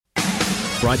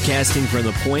Broadcasting from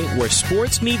the point where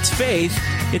sports meets faith,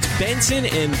 it's Benson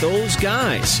and Those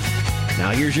Guys.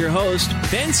 Now here's your host,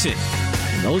 Benson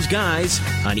and Those Guys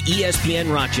on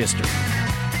ESPN Rochester.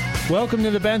 Welcome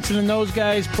to the Benson and Those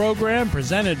Guys program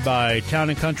presented by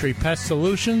Town & Country Pest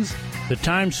Solutions. The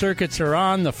time circuits are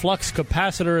on, the flux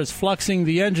capacitor is fluxing,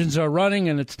 the engines are running,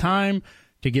 and it's time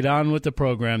to get on with the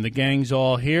program. The gang's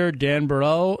all here, Dan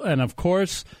Burrow, and of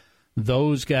course,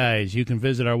 Those Guys. You can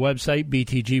visit our website,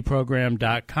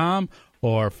 btgprogram.com,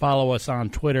 or follow us on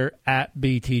Twitter at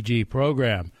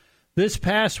btgprogram. This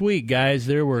past week, guys,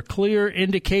 there were clear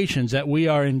indications that we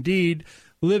are indeed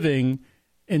living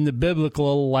in the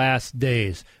biblical last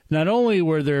days. Not only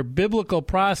were there biblical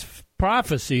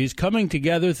prophecies coming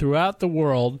together throughout the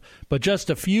world, but just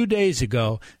a few days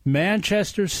ago,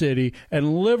 Manchester City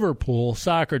and Liverpool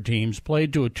soccer teams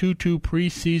played to a 2-2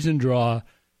 preseason draw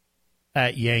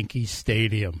at Yankee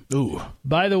Stadium. Ooh.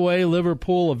 By the way,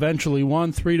 Liverpool eventually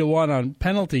won 3-1 on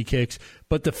penalty kicks,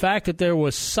 but the fact that there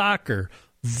was soccer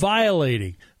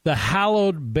violating the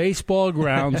hallowed baseball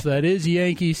grounds that is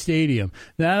Yankee Stadium.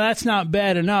 Now, that's not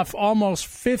bad enough. Almost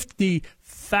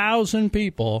 50,000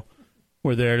 people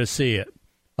were there to see it.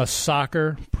 A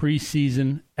soccer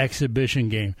preseason exhibition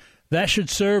game. That should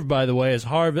serve, by the way, as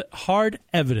hard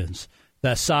evidence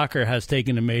that soccer has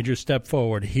taken a major step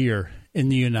forward here in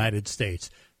the United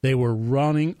States. They were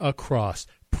running across,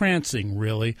 prancing,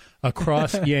 really,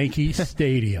 across Yankee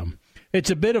Stadium.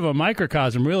 It's a bit of a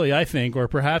microcosm, really, I think, or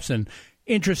perhaps an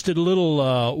interested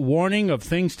little warning of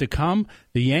things to come.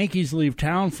 The Yankees leave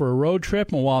town for a road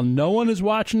trip, and while no one is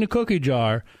watching the cookie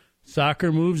jar,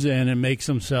 soccer moves in and makes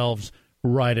themselves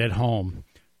right at home.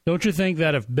 Don't you think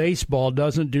that if baseball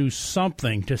doesn't do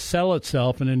something to sell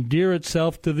itself and endear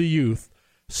itself to the youth,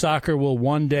 soccer will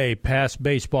one day pass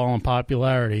baseball in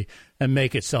popularity and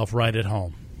make itself right at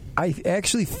home? I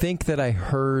actually think that I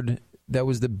heard that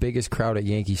was the biggest crowd at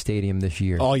Yankee Stadium this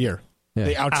year. All year. Yeah.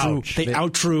 They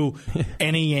outdrew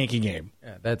any Yankee game.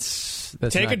 Yeah, that's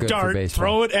Take not a good dart, for baseball.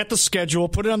 throw it at the schedule,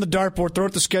 put it on the dartboard, throw it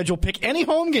at the schedule, pick any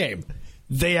home game.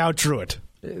 They outdrew it.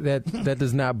 That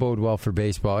does not bode well for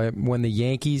baseball. When the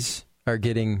Yankees are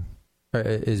being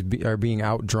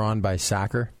outdrawn by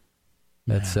soccer,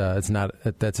 it's not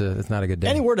a good day.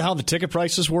 Any word how the ticket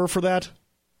prices were for that?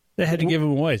 They had to give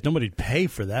them away. Nobody'd pay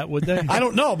for that, would they? I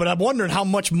don't know, but I'm wondering how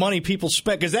much money people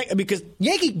spent. Because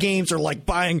Yankee games are like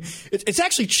buying. It's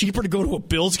actually cheaper to go to a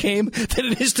Bills game than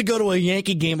it is to go to a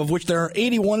Yankee game, of which there are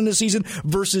 81 in the season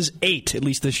versus 8, at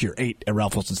least this year, 8 at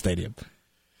Ralph Wilson Stadium.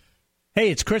 Hey,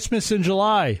 it's Christmas in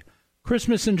July.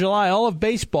 Christmas in July. All of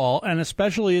baseball, and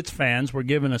especially its fans, were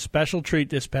given a special treat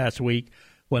this past week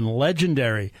when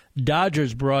legendary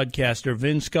Dodgers broadcaster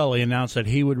Vin Scully announced that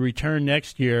he would return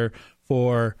next year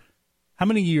for, how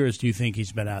many years do you think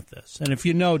he's been at this? And if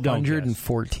you know, don't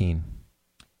 114.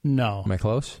 Guess. No. Am I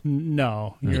close?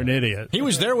 No, you're an idiot. He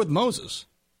was there with Moses.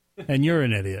 And you're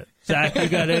an idiot. Zach, you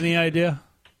got any idea?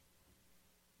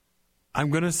 I'm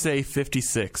going to say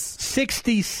 56.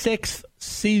 66th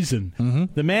season. Mm-hmm.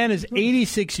 The man is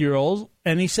 86 years old,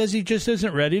 and he says he just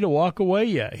isn't ready to walk away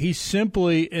yet. He's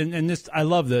simply, and this, I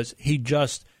love this, he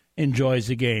just enjoys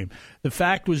the game. The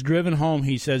fact was driven home,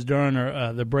 he says, during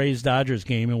the Braves-Dodgers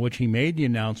game in which he made the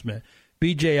announcement.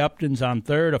 B.J. Upton's on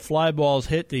third. A fly ball's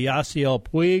hit to Yasiel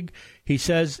Puig. He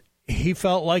says he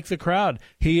felt like the crowd.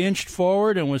 He inched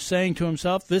forward and was saying to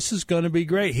himself, this is going to be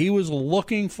great. He was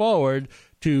looking forward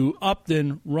to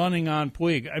Upton running on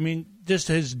Puig. I mean, just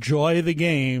his joy of the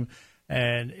game.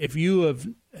 And if you have,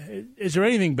 is there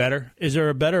anything better? Is there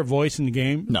a better voice in the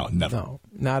game? No, never. No,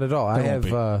 not at all. I have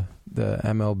the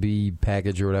MLB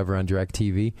package or whatever on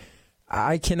DirecTV.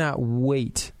 I cannot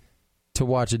wait to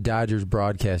watch a Dodgers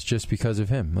broadcast just because of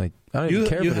him. Like, I don't even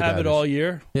care for the Dodgers. You have it all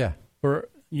year? Yeah.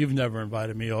 You've never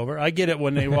invited me over. I get it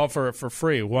when they offer it for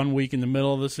free. 1 week in the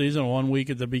middle of the season, 1 week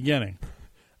at the beginning.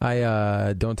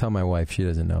 I don't tell my wife. She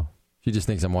doesn't know. She just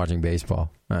thinks I'm watching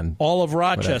baseball. All of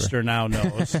Rochester now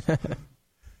knows.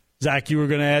 Zach, you were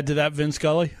going to add to that, Vin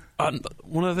Scully?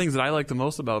 One of the things that I like the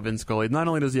most about Vin Scully, not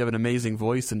only does he have an amazing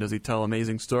voice and does he tell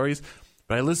amazing stories,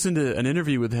 but I listened to an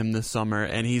interview with him this summer,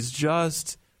 and he's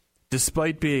just,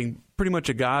 despite being pretty much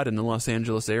a god in the Los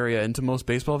Angeles area and to most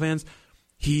baseball fans,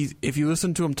 if you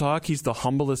listen to him talk, he's the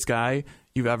humblest guy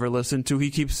you've ever listened to.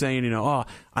 He keeps saying,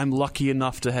 I'm lucky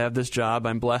enough to have this job.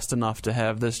 I'm blessed enough to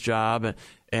have this job.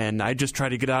 And I just try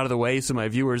to get out of the way so my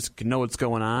viewers can know what's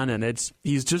going on. And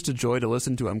he's just a joy to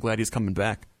listen to. I'm glad he's coming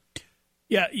back.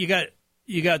 Yeah, you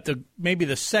got maybe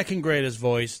the second greatest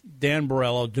voice, Dan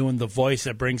Borello, doing the voice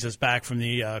that brings us back from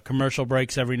the commercial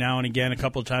breaks every now and again, a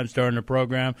couple of times during the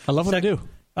program. I love what I do.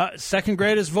 Second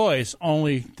greatest voice,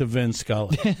 only to Vin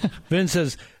Scully. Vin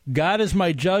says, God is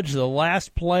my judge. The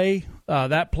last play,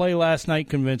 that play last night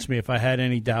convinced me if I had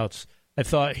any doubts. I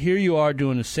thought, here you are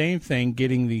doing the same thing,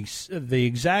 getting the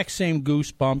exact same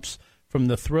goosebumps from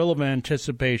the thrill of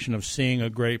anticipation of seeing a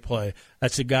great play.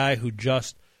 That's a guy who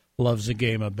just loves the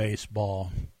game of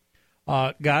baseball.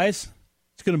 Guys,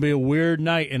 it's going to be a weird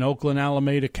night in Oakland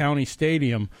Alameda County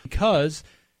Stadium because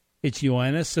it's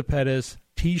Yoenis Cepeda's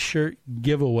T-shirt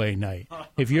giveaway night.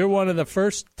 If you're one of the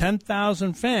first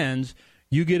 10,000 fans,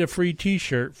 you get a free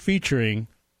T-shirt featuring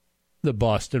the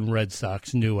Boston Red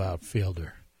Sox new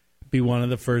outfielder. Be one of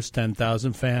the first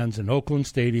 10,000 fans in Oakland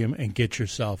Stadium and get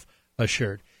yourself a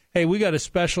shirt. Hey, we got a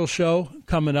special show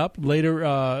coming up later.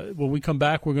 When we come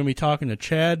back, we're going to be talking to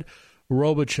Chad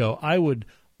Robichaux. I would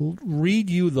read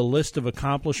you the list of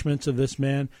accomplishments of this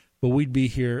man, but we'd be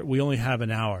here. We only have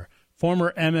an hour.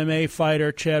 Former MMA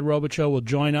fighter Chad Robichaux will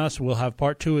join us. We'll have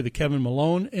part 2 of the Kevin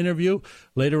Malone interview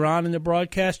later on in the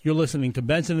broadcast. You're listening to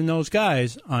Benson and Those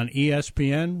Guys on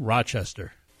ESPN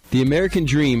Rochester. The American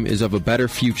dream is of a better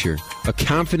future, a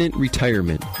confident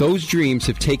retirement. Those dreams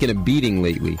have taken a beating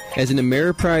lately. As an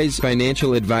Ameriprise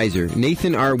financial advisor,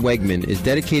 Nathan R. Wegman is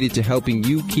dedicated to helping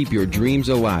you keep your dreams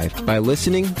alive by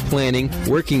listening, planning,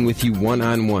 working with you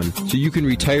one-on-one so you can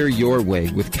retire your way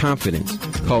with confidence.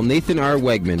 Call Nathan R.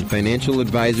 Wegman, financial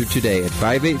advisor, today at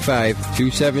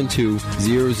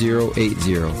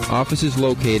 585-272-0080. Office is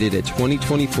located at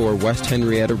 2024 West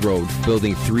Henrietta Road,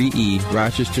 Building 3E,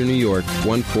 Rochester, New York,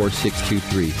 14623.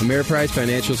 Ameriprise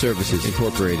Financial Services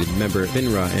Incorporated, member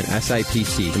FINRA and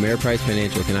SIPC. Ameriprise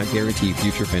Financial cannot guarantee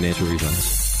future financial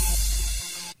results.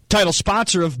 Title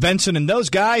sponsor of Benson and Those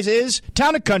Guys is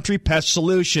Town & Country Pest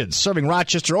Solutions, serving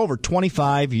Rochester over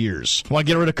 25 years. Want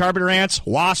to get rid of carpenter ants,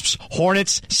 wasps,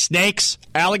 hornets, snakes,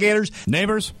 alligators,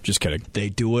 neighbors? Just kidding. They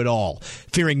do it all.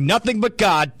 Fearing nothing but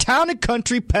God, Town &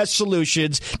 Country Pest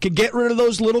Solutions can get rid of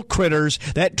those little critters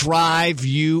that drive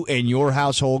you and your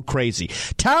household crazy.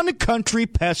 Town & Country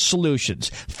Pest Solutions,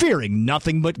 fearing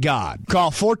nothing but God.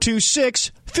 Call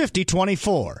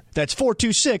 426-5024. That's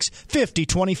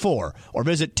 426-5024. Or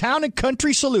visit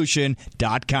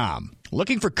townandcountrysolution.com.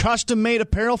 Looking for custom-made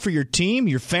apparel for your team,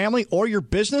 your family, or your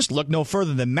business? Look no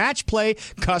further than Match Play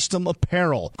Custom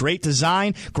Apparel. Great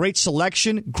design, great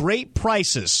selection, great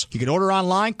prices. You can order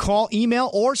online, call, email,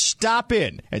 or stop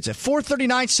in. It's at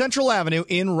 439 Central Avenue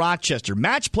in Rochester.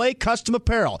 Match Play Custom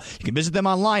Apparel. You can visit them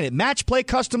online at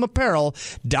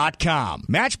matchplaycustomapparel.com.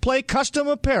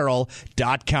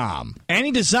 Matchplaycustomapparel.com.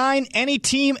 Any design, any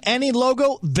team, any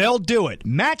logo, they'll do it.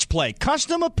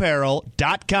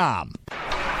 Matchplaycustomapparel.com.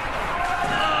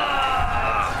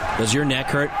 Does your neck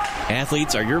hurt?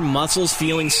 Athletes, are your muscles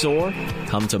feeling sore?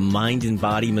 Come to Mind and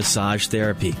Body Massage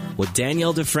Therapy with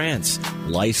Danielle DeFrance,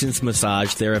 licensed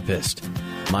massage therapist.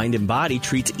 Mind and Body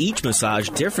treats each massage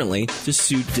differently to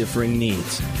suit differing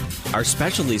needs. Our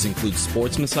specialties include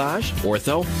sports massage,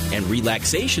 ortho, and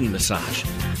relaxation massage.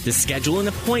 To schedule an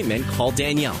appointment, call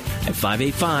Danielle at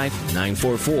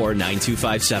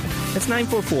 585-944-9257. That's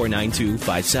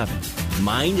 944-9257.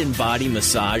 Mind and Body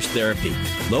Massage Therapy,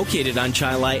 located on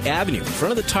Chilai Avenue, in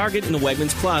front of the Target in the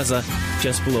Wegmans Plaza,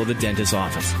 just below the dentist's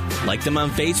office. Like them on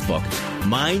Facebook,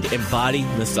 Mind and Body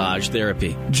Massage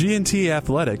Therapy. G&T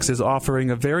Athletics is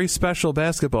offering a very special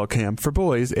basketball camp for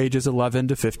boys ages 11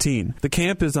 to 15. The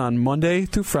camp is on Monday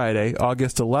through Friday,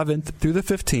 August 11th through the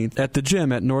 15th at the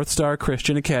gym at North Star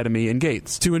Christian Academy in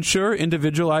Gates. To ensure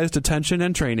individualized attention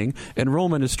and training,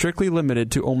 enrollment is strictly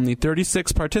limited to only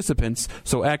 36 participants,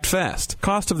 so act fast.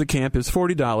 Cost of the camp is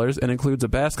 $40 and includes a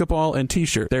basketball and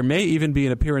t-shirt. There may even be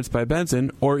an appearance by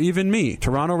Benson or even me,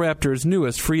 Toronto Raptors'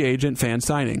 newest free agent fan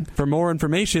signing. For more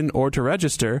information or to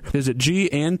register, visit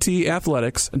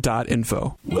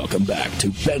gnthathletics.info. Welcome back to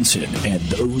Benson and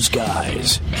Those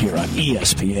Guys here on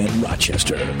ESPN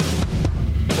Rochester.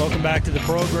 Welcome back to the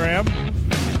program,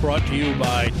 brought to you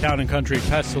by Town & Country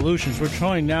Pest Solutions. We're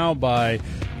joined now by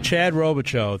Chad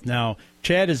Robichaux. Now,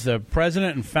 Chad is the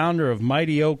president and founder of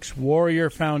Mighty Oaks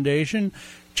Warrior Foundation.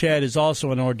 Chad is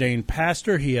also an ordained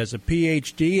pastor. He has a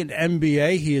Ph.D. and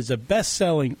MBA. He is a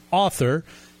best-selling author.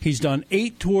 He's done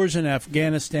 8 tours in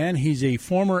Afghanistan. He's a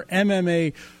former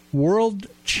MMA world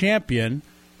champion,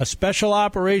 a Special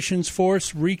Operations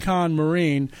Force Recon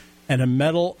Marine, and a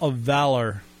Medal of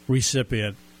Valor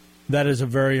recipient. That is a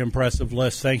very impressive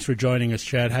list. Thanks for joining us,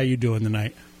 Chad. How you doing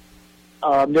tonight?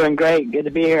 I'm doing great. Good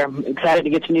to be here. I'm excited to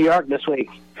get to New York this week.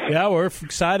 Yeah, we're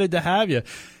excited to have you.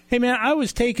 Hey, man, I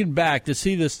was taken back to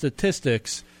see the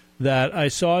statistics that I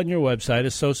saw on your website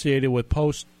associated with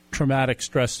post-traumatic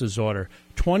stress disorder.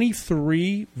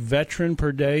 23 veteran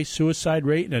per day suicide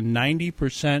rate and a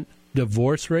 90%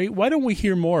 divorce rate. Why don't we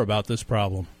hear more about this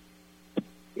problem?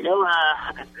 You know,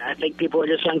 I think people are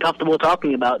just uncomfortable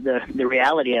talking about the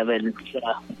reality of it.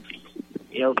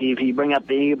 You know, if you bring up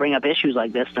issues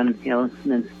like this, then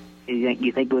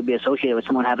you think it would be associated with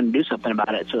someone having to do something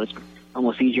about it. So it's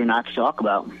almost easier not to talk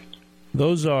about.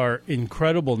 Those are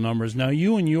incredible numbers. Now,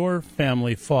 you and your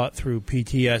family fought through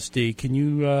PTSD. Can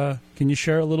you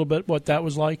share a little bit what that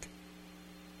was like?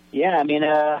 Yeah, I mean,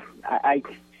 I'd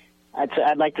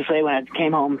like to say when I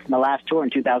came home from the last tour in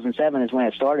 2007 is when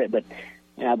it started, but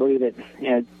I believe it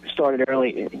started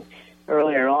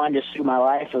earlier on, just through my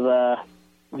life of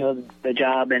the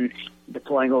job and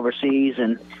deploying overseas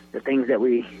and the things that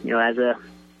we as a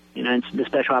in the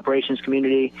special operations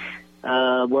community.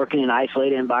 Working in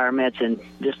isolated environments and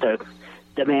just a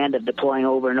demand of deploying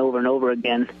over and over and over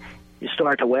again, it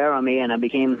started to wear on me, and I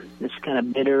became this kind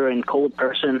of bitter and cold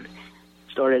person.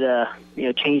 Started,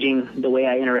 changing the way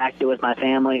I interacted with my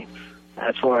family,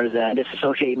 as far as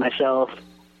disassociating myself,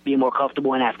 being more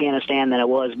comfortable in Afghanistan than I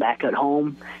was back at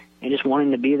home, and just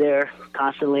wanting to be there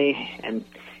constantly, and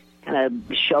kind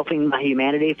of shelving my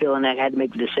humanity, feeling like I had to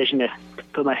make the decision to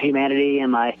put my humanity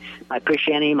and my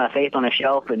Christianity, my faith on a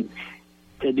shelf, and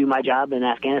to do my job in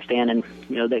Afghanistan. And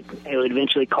that it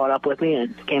eventually caught up with me,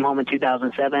 and came home in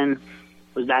 2007.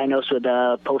 Was diagnosed with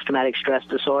post-traumatic stress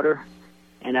disorder,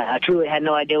 and I truly had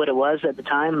no idea what it was at the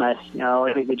time. I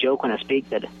always make the joke when I speak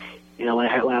that when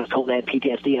I was told I had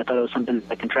PTSD, I thought it was something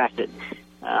I contracted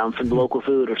from the local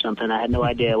food or something. I had no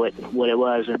idea what it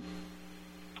was,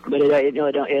 but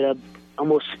it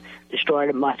almost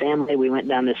destroyed my family. We went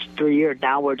down this 3-year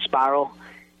downward spiral,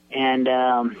 and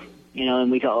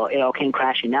and it all came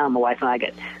crashing down. My wife and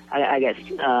I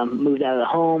got moved out of the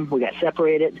home. We got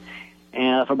separated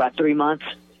for about 3 months,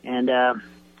 and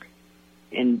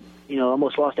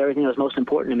almost lost everything that was most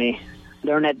important to me.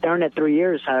 During that 3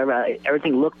 years, however,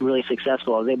 everything looked really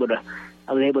successful. I was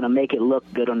able to make it look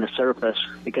good on the surface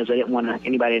because I didn't want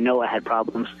anybody to know I had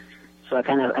problems. So I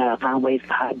kind of found ways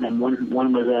to hide them.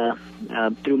 One was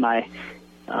through my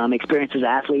experience as an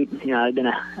athlete. I've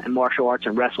been in martial arts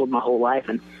and wrestled my whole life,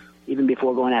 and even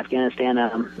before going to Afghanistan,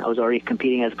 I was already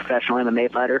competing as a professional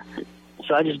MMA fighter.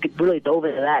 So I just really dove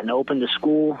into that and opened a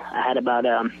school. I had about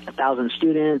 1,000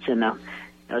 students, and I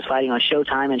was fighting on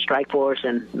Showtime and Strikeforce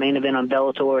and main event on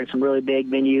Bellator and some really big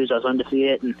venues. I was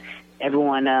undefeated, and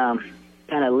everyone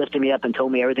kind of lifted me up and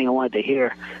told me everything I wanted to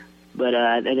hear. But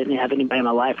I didn't have anybody in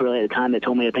my life really at the time that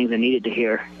told me the things I needed to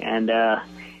hear, and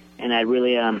I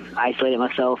really isolated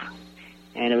myself,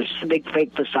 and it was just a big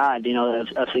fake facade,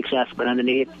 of success. But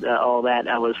underneath all that,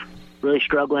 I was really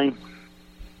struggling.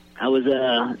 I was,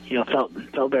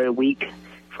 felt very weak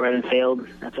for having failed.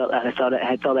 I felt I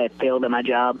had failed at my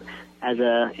job as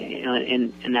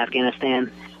in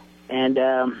Afghanistan, and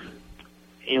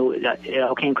it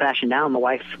all came crashing down. My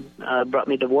wife brought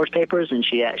me divorce papers, and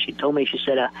she told me, she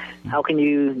said, how can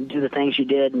you do the things you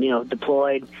did,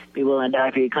 deployed, be willing to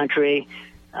die for your country?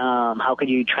 How could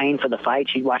you train for the fight?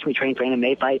 She'd watch me train for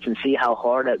MMA fights and see how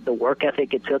hard the work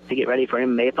ethic it took to get ready for an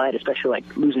MMA fight, especially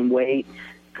like losing weight,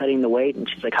 cutting the weight. And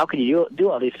she's like, how could you do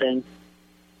all these things?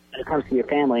 When it comes to your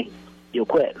family, you'll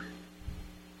quit.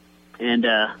 And,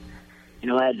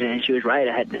 and she was right.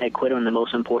 I had quit on the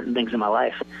most important things in my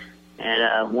life.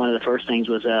 And one of the first things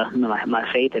was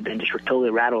my faith had been just totally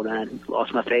rattled, and I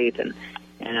lost my faith, and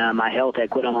my health. I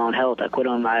quit on my own health. I quit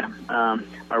on my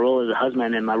role as a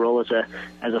husband and my role as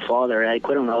a father. I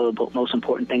quit on all the most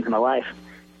important things in my life,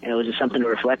 and it was just something to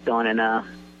reflect on. And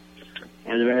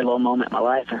it was a very low moment in my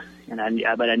life,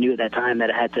 but I knew at that time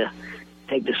that I had to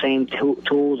take the same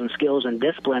tools and skills and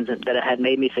disciplines that had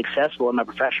made me successful in my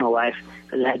professional life,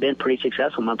 because I had been pretty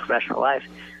successful in my professional life.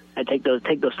 I take those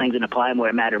things and apply them where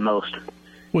it mattered most.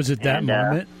 Was it that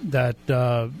moment that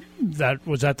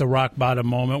was at the rock bottom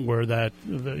moment where that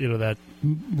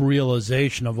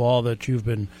realization of all that you've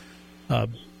been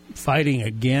fighting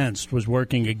against was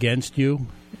working against you?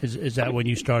 Is that when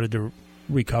you started to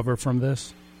recover from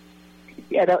this?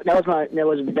 Yeah, that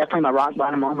was definitely my rock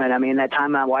bottom moment. I mean, that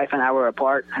time my wife and I were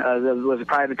apart was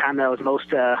probably the time that I was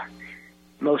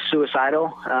most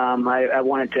suicidal. I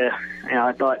wanted to,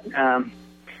 I thought.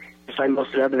 Just like most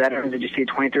of the other veterans that just do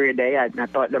 23 a day, I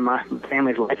thought that my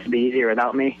family's life would be easier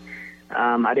without me.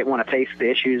 I didn't want to face the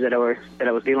issues that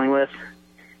I was dealing with.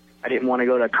 I didn't want to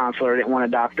go to a counselor. I didn't want a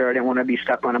doctor. I didn't want to be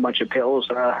stuck on a bunch of pills.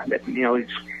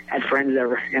 Had friends that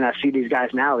were, and I see these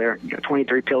guys now. They're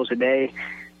 23 pills a day,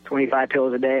 25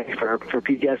 pills a day for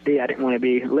PTSD. I didn't want to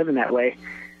be living that way.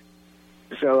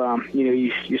 So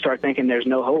you start thinking there's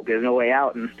no hope, there's no way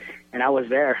out, and I was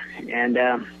there. And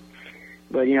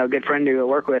But, a good friend to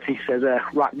work with, he says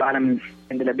rock bottom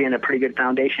ended up being a pretty good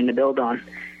foundation to build on.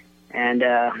 And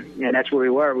that's where we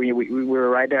were. We were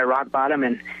right there at rock bottom.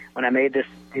 And when I made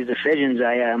these decisions,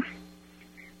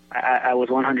 I was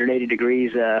 180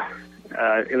 degrees. It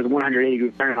was a 180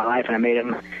 degree turn in my life, and I made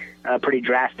a pretty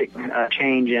drastic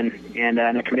change, and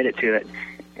I committed to it.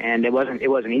 And it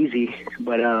wasn't easy,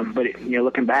 but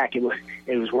looking back, it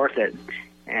was worth it.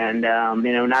 And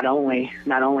not only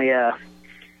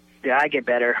did I get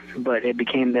better, but it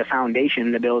became the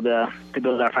foundation to build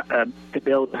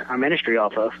our ministry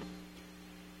off of.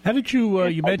 How did you?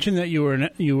 You mentioned that you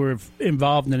were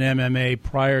involved in MMA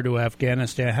prior to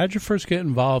Afghanistan. How did you first get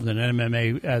involved in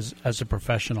MMA as a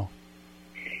professional?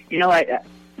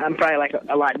 I'm probably like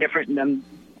a lot different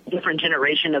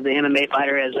generation of the MMA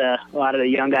fighter as a lot of the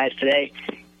young guys today.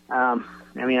 I've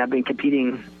been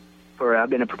competing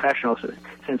I've been a professional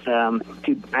since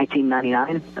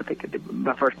 1999. I think I did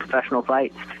my first professional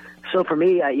fight. So for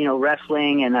me,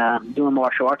 wrestling and doing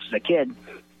martial arts as a kid,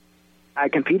 I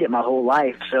competed my whole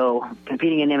life. So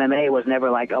competing in MMA was never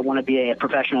like I want to be a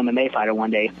professional MMA fighter one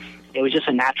day. It was just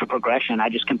a natural progression. I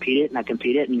just competed,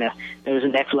 and there was a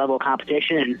next level of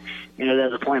competition. And there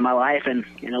was a point in my life in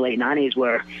the late '90s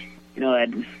where I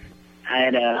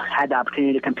had the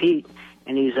opportunity to compete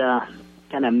in these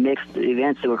kind of mixed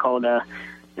events that were called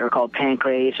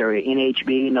Pancrase or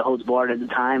NHB, no holds barred at the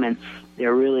time, and they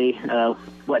were really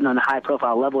wasn't on the high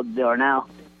profile level that they are now.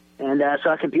 And so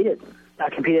I competed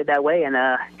that way, and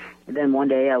then one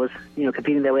day I was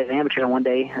competing that way as an amateur, and one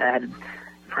day I had a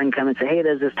friend come and say, hey,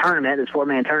 there's this tournament, this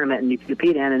 4-man tournament, and you can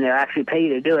compete in, and they'll actually pay you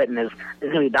to do it, and there's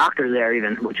going to be doctors there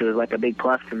even, which was like a big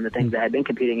plus from the things that I had been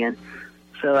competing in.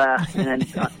 So and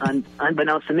then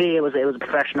unbeknownst to me, it was a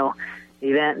professional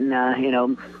event, and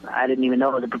I didn't even know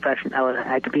it was a professional.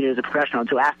 I competed as a professional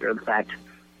until after the fact.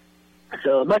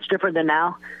 So much different than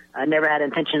now. I never had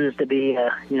intentions to be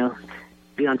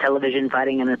be on television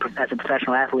fighting as a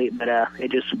professional athlete, but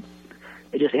it just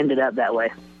ended up that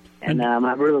way. And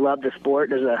I really love the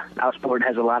sport. Our sport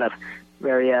has a lot of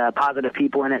very positive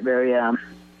people in it, a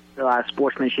lot of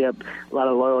sportsmanship, a lot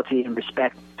of loyalty and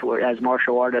respect as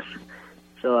martial artists.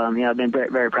 So I've been very,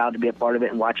 very proud to be a part of it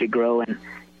and watch it grow and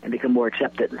become more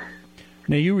accepted.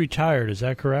 Now, you retired, is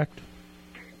that correct?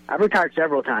 I've retired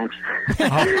several times.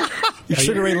 You're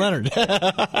Sugar Ray Leonard.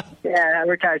 Yeah, I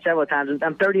retired several times.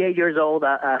 I'm 38 years old.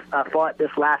 I fought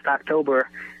this last October.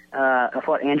 I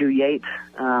fought Andrew Yates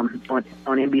on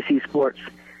NBC Sports.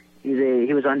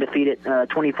 He was undefeated,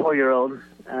 24-year-old.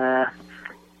 And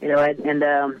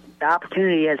the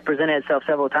opportunity has presented itself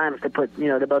several times to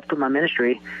both put my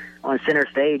ministry on center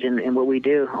stage and what we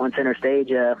do on center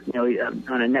stage,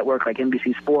 on a network like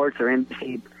NBC Sports or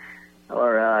NBC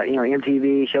or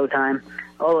MTV, Showtime.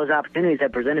 All those opportunities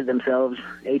have presented themselves,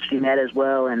 HDNet as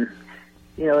well, and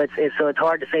it's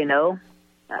hard to say no.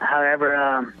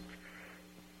 However,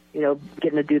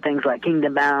 getting to do things like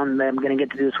Kingdom Bound that I'm going to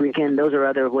get to do this weekend, those are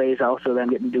other ways also that I'm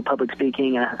getting to do public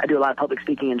speaking. I do a lot of public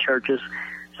speaking in churches,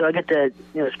 so I get to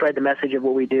spread the message of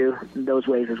what we do in those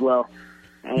ways as well.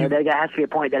 And there has to be a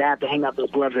point that I have to hang up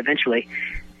those gloves eventually.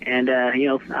 And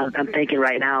I'm thinking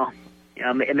right now,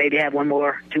 maybe have 2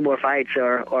 more fights,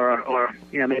 or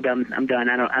maybe I'm done.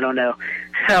 I don't know.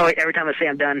 So every time I say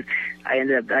I'm done, I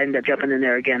end up jumping in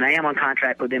there again. I am on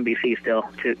contract with NBC still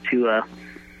to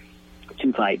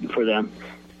fight for them.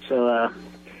 So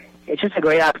it's just a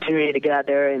great opportunity to get out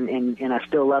there, and I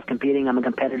still love competing. I'm a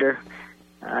competitor.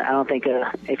 I don't think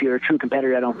if you're a true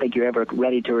competitor, I don't think you're ever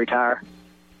ready to retire.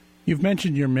 You've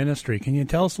mentioned your ministry. Can you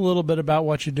tell us a little bit about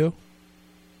what you do?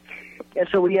 Yeah,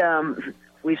 so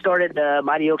we started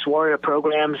Mighty Oaks Warrior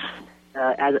programs.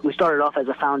 We started off as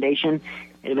a foundation.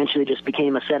 It eventually just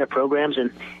became a set of programs,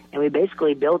 and we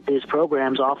basically built these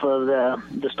programs off of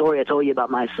the story I told you about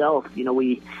myself.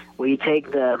 We take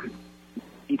the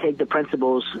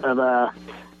principles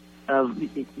of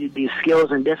these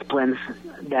skills and disciplines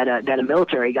that a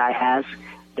military guy has,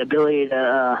 the ability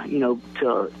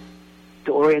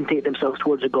to orientate themselves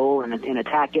towards a goal and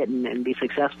attack it and be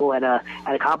successful at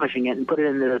accomplishing it, and put it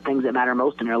into the things that matter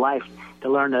most in their life, to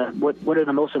learn what are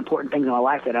the most important things in my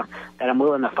life that I'm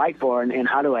willing to fight for, and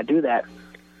how do I do that.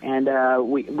 And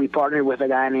we partnered with a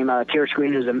guy named Kier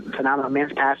Screen, who's a phenomenal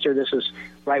men's pastor. This was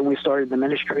right when we started the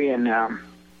ministry, and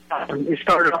it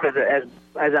started off as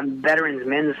a veterans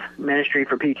men's ministry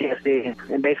for PTSD.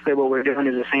 And basically what we're doing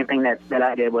is the same thing that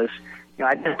I did, was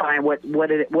identifying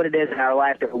what it is in our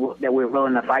life that we're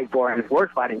willing to fight for and worth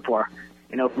fighting for.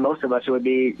 For most of us, it would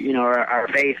be our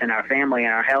faith and our family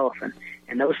and our health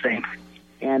and those things.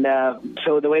 And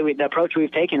so the approach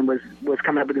we've taken was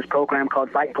coming up with this program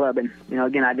called Fight Club, and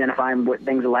again, identifying what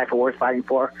things in life are worth fighting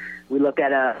for. We looked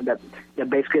at the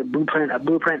basically a blueprint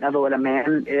of what a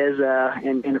man is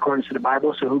in accordance to the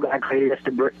Bible, so who God created us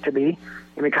to be,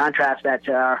 and we contrast that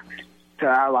to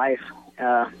our life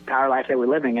that we're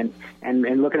living,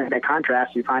 and looking at that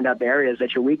contrast, you find out the areas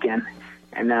that you're weak in,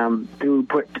 and through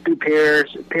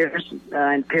peers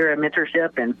and peer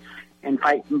mentorship and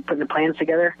putting the plans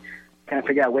together. Kind of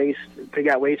figure out ways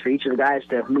for each of the guys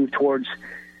to move towards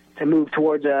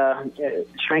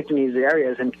strengthening these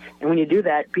areas, and when you do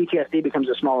that, PTSD becomes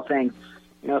a small thing.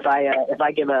 If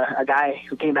I give a guy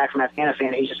who came back from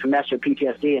Afghanistan, he's just messed with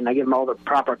PTSD, and I give him all the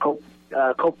proper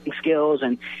coping skills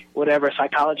and whatever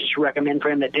psychologists recommend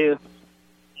for him to do,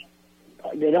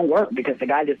 they don't work because the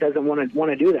guy just doesn't want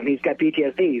to do them. He's got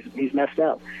PTSD. He's messed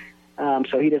up,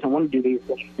 so he doesn't want to do these.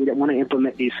 He doesn't want to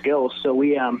implement these skills. So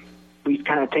we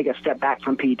kind of take a step back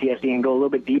from PTSD and go a little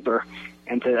bit deeper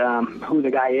into who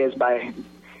the guy is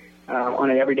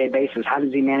on an everyday basis. How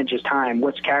does he manage his time?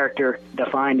 What's character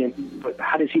defined? And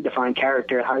how does he define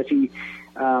character? How does he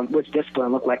what's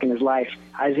discipline look like in his life?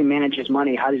 How does he manage his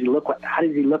money? How does he look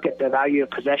at the value of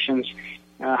possessions?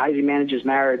 How does he manage his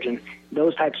marriage? And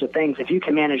those types of things. If you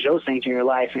can manage those things in your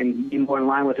life and be more in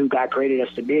line with who God created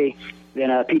us to be, then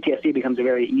PTSD becomes a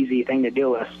very easy thing to deal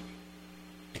with.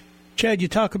 Chad, you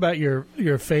talk about your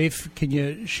faith. Can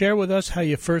you share with us how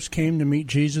you first came to meet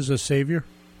Jesus as Savior?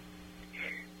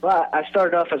 Well, I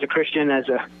started off as a Christian as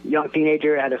a young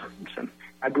teenager.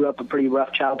 I grew up a pretty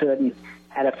rough childhood and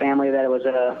had a family that was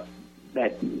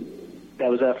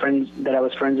friends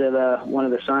of one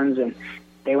of the sons, and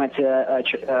they went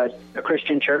to a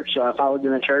Christian church. So I followed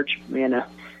in the church. In a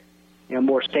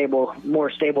more stable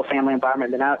family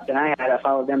environment than I had. I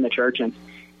followed them to church and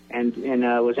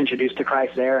was introduced to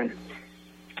Christ there, and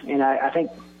I think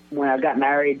when I got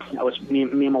married, me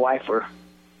and my wife were,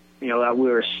 we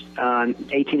were 18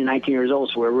 and 19 years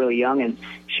old, so we were really young, and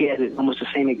she had almost the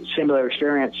similar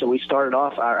experience. So we started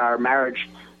off our marriage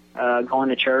going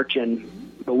to church,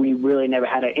 but we really never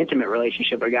had an intimate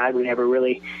relationship with God. We never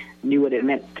really knew what it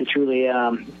meant to truly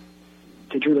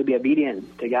be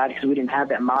obedient to God, because we didn't have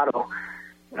that model.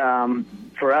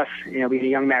 For us, being a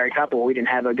young married couple, we didn't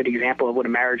have a good example of what a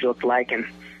marriage looked like and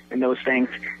those things.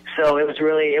 So it was a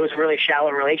really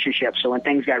shallow relationship. So when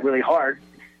things got really hard,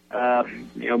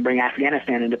 bring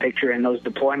Afghanistan into picture and those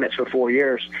deployments for 4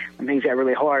 years, when things got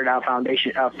really hard, the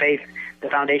foundation of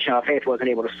our faith wasn't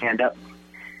able to stand up.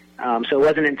 So it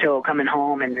wasn't until coming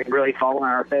home and really following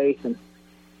our faith and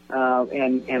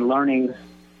learning,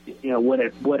 what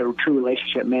a true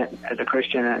relationship meant as a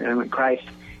Christian and with Christ.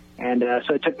 And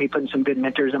so it took me putting some good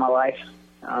mentors in my life,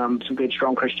 some good,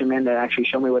 strong Christian men that actually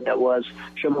show me what that was,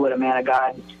 show me what a man of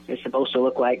God is supposed to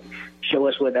look like, show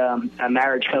us what a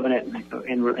marriage covenant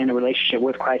in a relationship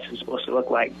with Christ is supposed to look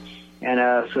like.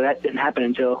 And so that didn't happen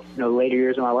until later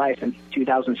years of my life. And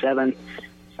 2007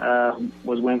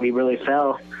 was when we really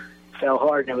fell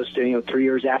hard. And it was 3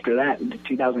 years after that, in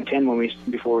 2010,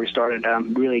 before we started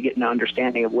really getting an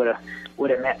understanding of what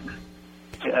it meant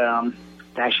to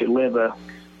actually live the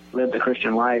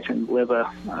Christian life and live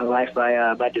a life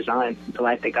by design, the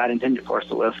life that God intended for us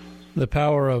to live. The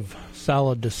power of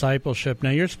solid discipleship. Now,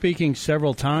 you're speaking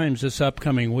several times this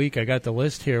upcoming week. I got the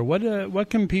list here. What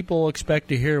can people expect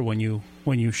to hear when you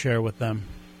share with them?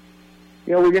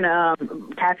 We're gonna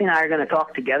Kathy and I are gonna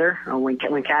talk together. When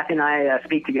Kathy and I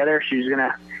speak together, she's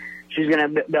gonna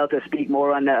be able to speak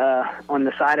more on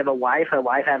the side of a wife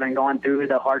having gone through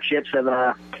the hardships of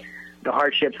a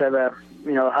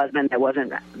husband that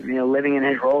wasn't living in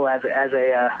his role as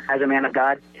a man of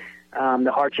God.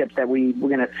 The hardships that we're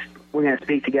gonna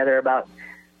speak together about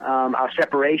our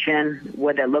separation,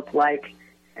 what that looked like,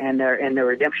 and the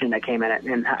redemption that came in it.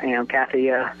 And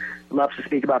Kathy loves to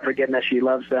speak about forgiveness. She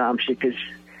loves because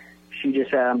she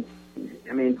just has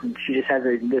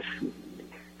this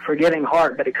forgiving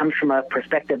heart, but it comes from a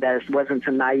perspective that wasn't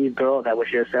some naive girl that was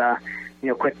just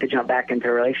quick to jump back into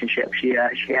a relationship. She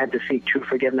had to seek true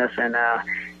forgiveness and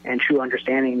true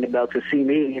understanding to be able to see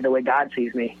me the way God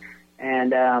sees me.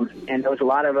 And there was a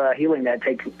lot of healing that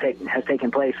has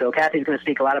taken place. So Kathy's going to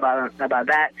speak a lot about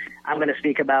that. I'm going to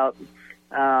speak about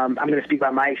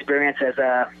my experience as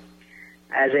a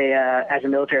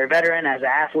military veteran, as an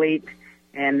athlete,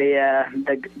 and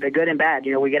the good and bad.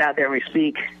 We get out there and we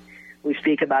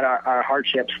speak about our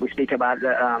hardships. We speak about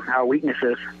our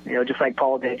weaknesses. Just like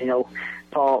Paul did.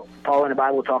 Paul in the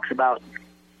Bible talks about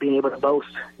being able to boast.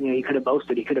 He could have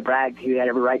boasted. He could have bragged. He had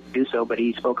every right to do so, but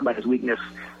he spoke about his weakness,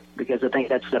 because I think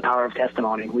that's the power of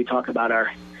testimony. We talk about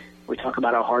our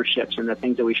hardships and the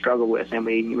things that we struggle with, and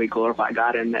we glorify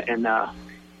God in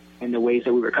and the ways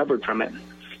that we recovered from it,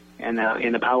 and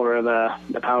in the power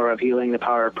of healing, the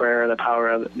power of prayer, the power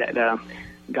of that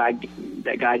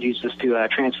God uses us to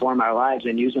transform our lives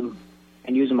and use them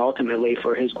ultimately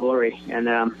for His glory. And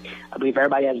I believe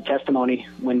everybody has a testimony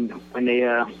when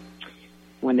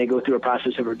they go through a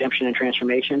process of redemption and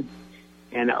transformation.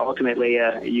 And ultimately,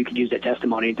 you can use that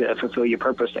testimony to fulfill your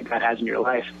purpose that God has in your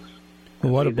life.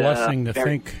 Well, what a blessing to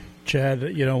think, Chad,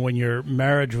 when your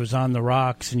marriage was on the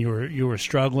rocks and you were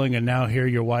struggling, and now here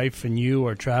your wife and you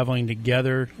are traveling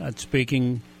together at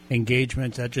speaking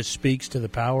engagements. That just speaks to the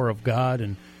power of God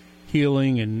and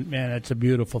healing, and, man, it's a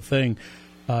beautiful thing.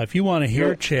 If you want to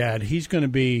hear Chad, he's going to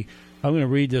be – I'm going to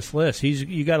read this list.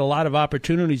 You got a lot of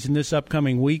opportunities in this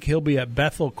upcoming week. He'll be at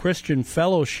Bethel Christian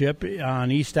Fellowship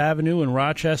on East Avenue in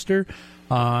Rochester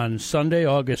on Sunday,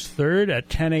 August 3rd at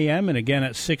 10 a.m. and again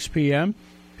at 6 p.m.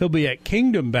 He'll be at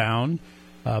Kingdom Bound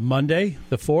Monday,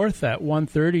 the 4th at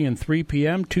 1:30 and 3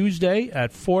 p.m., Tuesday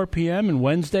at 4 p.m. and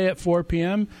Wednesday at 4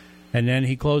 p.m., and then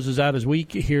he closes out his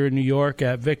week here in New York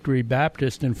at Victory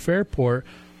Baptist in Fairport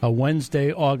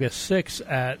Wednesday, August 6th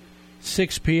at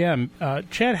 6 p.m.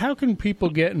 Chad, how can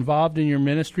people get involved in your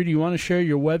ministry? Do you want to share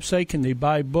your website? Can they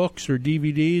buy books or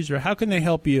DVDs, or how can they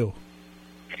help you?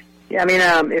 Yeah, I mean,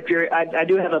 I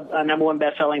do have a number one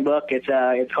best-selling book. It's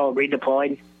called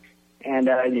Redeployed, and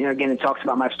again, it talks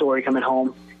about my story coming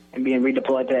home and being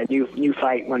redeployed to that new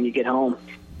fight when you get home.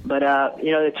 But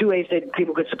the two ways that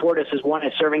people could support us is, one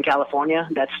is Serving California.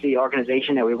 That's the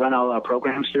organization that we run all our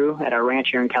programs through at our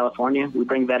ranch here in California. We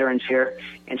bring veterans here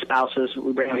and spouses.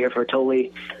 We bring them here for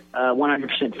totally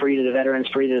 100% free to the veterans,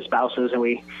 free to the spouses, and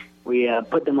we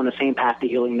put them on the same path to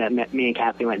healing that me and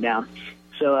Kathy went down.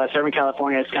 So Serving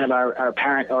California is kind of our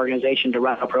parent organization to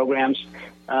run our programs.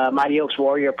 Mighty Oaks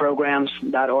Warrior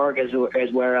Programs.org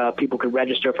is where people could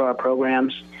register for our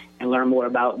programs and learn more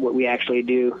about what we actually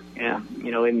do,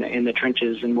 in the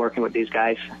trenches and working with these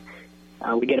guys.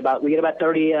 We get about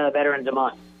 30 veterans a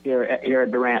month here at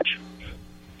the ranch.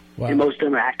 Wow. And most of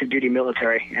them are active duty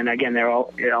military, and again, they're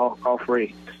all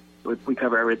free. We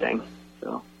cover everything.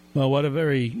 So. Well, what a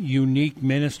very unique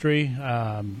ministry.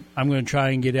 I'm going to try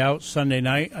and get out Sunday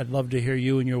night. I'd love to hear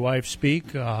you and your wife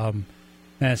speak. Man,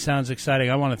 it sounds exciting.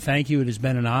 I want to thank you. It has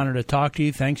been an honor to talk to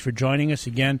you. Thanks for joining us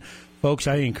again. Folks,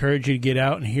 I encourage you to get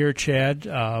out and hear Chad.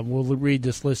 We'll read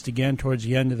this list again towards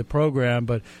the end of the program.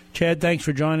 But, Chad, thanks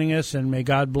for joining us, and may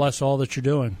God bless all that you're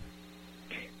doing.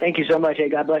 Thank you so much. Hey,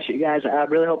 God bless you guys. I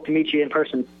really hope to meet you in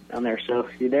person down there. So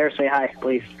if you're there, say hi,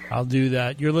 please. I'll do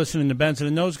that. You're listening to Benson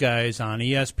and Those Guys on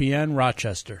ESPN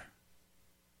Rochester.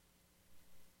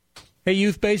 Hey,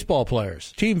 youth baseball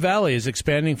players. Team Valley is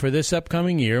expanding for this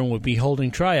upcoming year and will be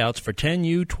holding tryouts for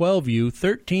 10U, 12U,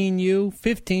 13U,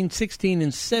 15, 16,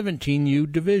 and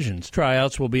 17U divisions.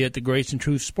 Tryouts will be at the Grace and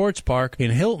Truth Sports Park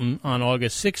in Hilton on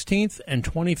August 16th and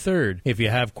 23rd. If you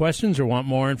have questions or want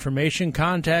more information,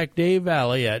 contact Dave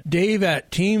Valley at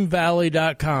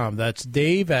dave@teamvalley.com. That's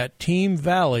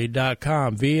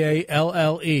dave@teamvalley.com,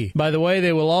 VALLE. By the way,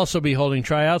 they will also be holding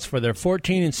tryouts for their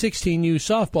 14 and 16U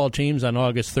softball teams on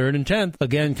August 3rd and 10th.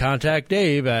 Again, contact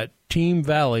Dave at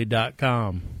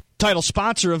teamvalley.com. Title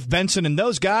sponsor of Benson and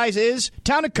Those Guys is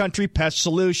Town & Country Pest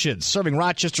Solutions, serving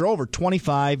Rochester over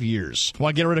 25 years.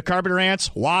 Want to get rid of carpenter ants,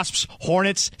 wasps,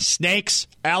 hornets, snakes,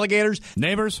 alligators,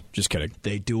 neighbors? Just kidding.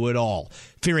 They do it all.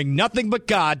 Fearing nothing but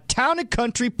God, Town &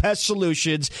 Country Pest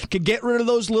Solutions can get rid of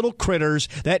those little critters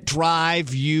that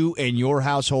drive you and your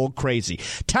household crazy.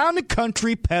 Town &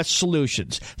 Country Pest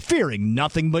Solutions, fearing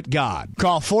nothing but God.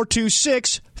 Call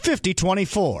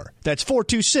 426-5024. That's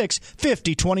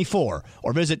 426-5024.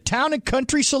 Or visit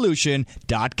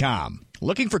townandcountrysolution.com.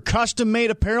 Looking for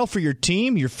custom-made apparel for your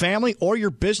team, your family, or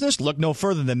your business? Look no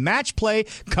further than Match Play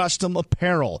Custom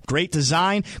Apparel. Great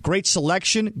design, great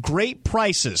selection, great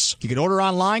prices. You can order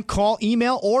online, call,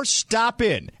 email, or stop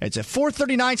in. It's at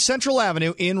 439 Central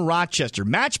Avenue in Rochester.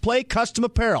 Match Play Custom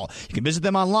Apparel. You can visit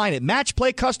them online at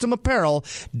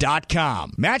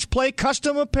matchplaycustomapparel.com.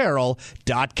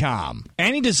 matchplaycustomapparel.com.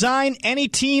 Any design, any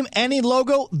team, any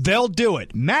logo, they'll do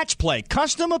it.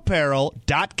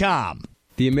 matchplaycustomapparel.com.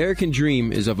 The American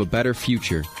dream is of a better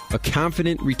future, a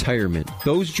confident retirement.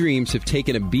 Those dreams have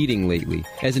taken a beating lately.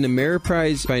 As an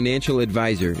Ameriprise financial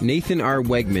advisor, Nathan R.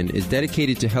 Wegman is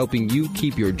dedicated to helping you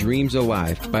keep your dreams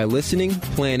alive by listening,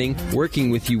 planning,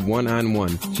 working with you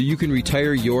one-on-one so you can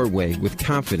retire your way with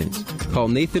confidence. Call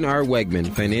Nathan R.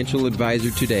 Wegman, financial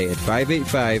advisor, today at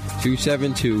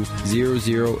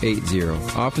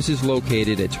 585-272-0080. Office is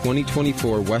located at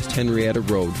 2024 West Henrietta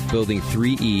Road, Building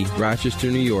 3E, Rochester,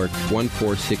 New York,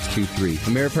 14623.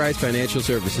 Ameriprise Financial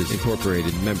Services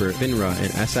Incorporated, member FINRA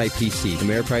and SIPC.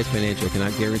 Ameriprise Financial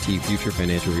cannot guarantee future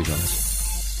financial results.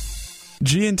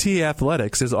 G&T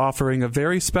Athletics is offering a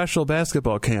very special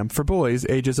basketball camp for boys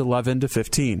ages 11 to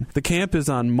 15. The camp is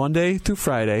on Monday through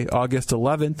Friday, August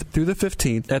 11th through the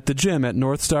 15th at the gym at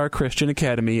North Star Christian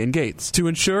Academy in Gates. To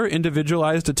ensure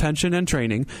individualized attention and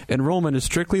training, enrollment is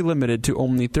strictly limited to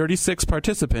only 36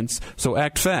 participants, so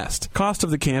act fast. Cost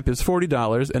of the camp is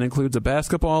 $40 and includes a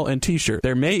basketball and t-shirt.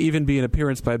 There may even be an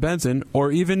appearance by Benson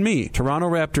or even me,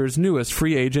 Toronto Raptors' newest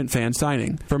free agent fan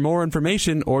signing. For more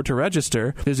information or to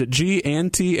register, visit gntathletics.info.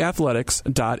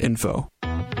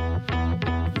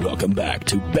 Welcome back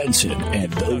to Benson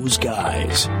and Those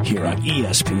Guys here on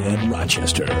ESPN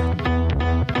Rochester.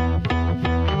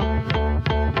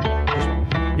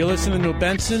 You're listening to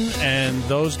Benson and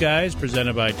Those Guys,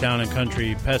 presented by Town &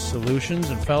 Country Pest Solutions.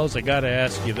 And, fellas, I got to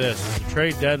ask you this. The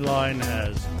trade deadline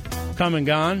has come and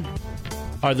gone.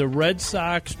 Are the Red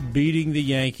Sox beating the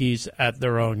Yankees at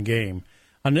their own game?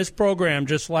 On this program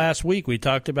just last week, we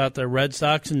talked about the Red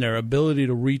Sox and their ability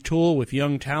to retool with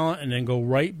young talent and then go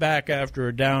right back after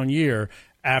a down year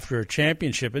after a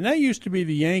championship. And that used to be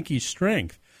the Yankees'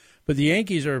 strength. But the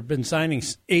Yankees have been signing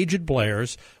aged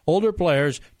players, older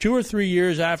players, 2 or 3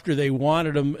 years after they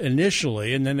wanted them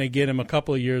initially, and then they get them a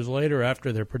couple of years later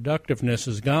after their productiveness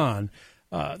is gone.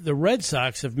 The Red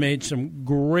Sox have made some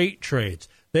great trades.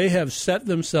 They have set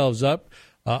themselves up,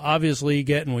 obviously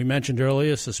getting, we mentioned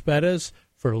earlier, Cespedes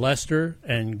for Lester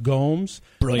and Gomes.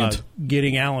 Brilliant.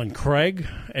 Getting Alan Craig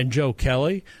and Joe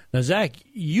Kelly. Now, Zach,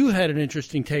 you had an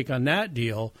interesting take on that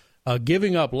deal.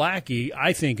 Giving up Lackey,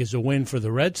 I think, is a win for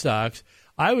the Red Sox.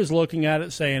 I was looking at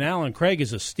it saying Alan Craig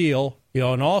is a steal,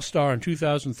 an all-star in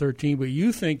 2013, but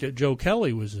you think that Joe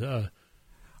Kelly was... I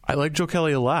like Joe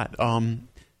Kelly a lot.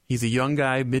 He's a young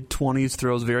guy, mid-20s,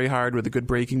 throws very hard with a good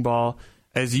breaking ball.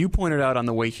 As you pointed out on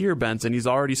the way here, Benson, he's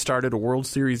already started a World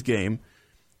Series game.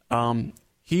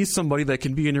 He's somebody that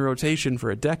can be in your rotation for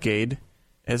a decade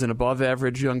as an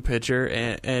above-average young pitcher.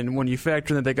 And when you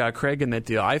factor in that they got Craig in that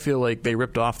deal, I feel like they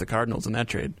ripped off the Cardinals in that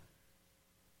trade.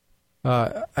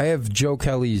 I have Joe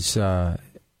Kelly's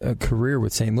career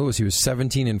with St. Louis. He was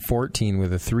 17-14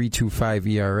 with a 3.25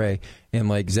 ERA. And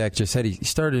like Zach just said, he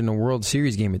started in a World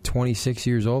Series game at 26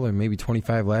 years old, or maybe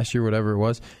 25 last year, whatever it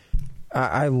was.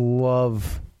 I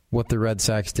love what the Red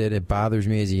Sox did. It bothers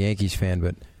me as a Yankees fan,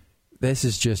 but this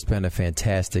has just been a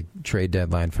fantastic trade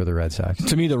deadline for the Red Sox.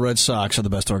 To me, the Red Sox are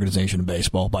the best organization in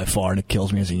baseball by far, and it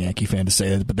kills me as a Yankee fan to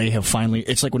say that. But they have finally,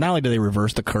 it's like, well, not only do they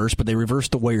reverse the curse, but they reverse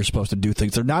the way you're supposed to do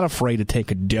things. They're not afraid to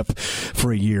take a dip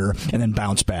for a year and then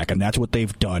bounce back, and that's what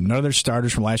they've done. None of their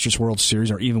starters from last year's World Series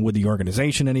are even with the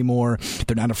organization anymore.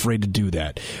 They're not afraid to do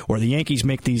that. Or the Yankees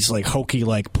make these like hokey,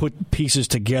 like put pieces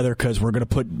together because we're going to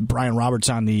put Brian Roberts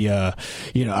on the,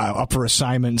 up for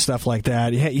assignment and stuff like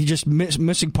that. He just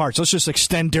missing parts. Let's just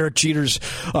extend Derek Jeter's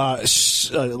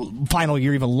final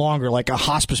year even longer, like a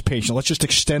hospice patient. Let's just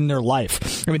extend their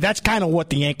life. I mean, that's kind of what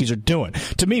the Yankees are doing.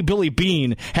 To me, Billy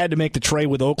Beane had to make the trade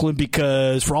with Oakland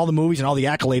because for all the movies and all the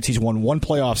accolades, he's won one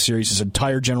playoff series his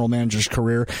entire general manager's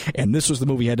career, and this was the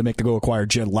movie he had to make to go acquire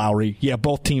Jed Lowry. Yeah,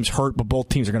 both teams hurt, but both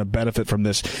teams are going to benefit from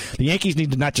this. The Yankees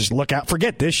need to not just look out,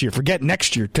 forget this year, forget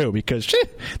next year too, because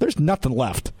there's nothing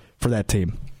left for that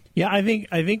team. Yeah, I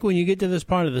think when you get to this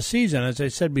part of the season, as I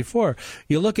said before,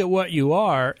 you look at what you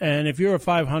are, and if you're a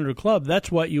 500 club, that's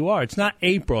what you are. It's not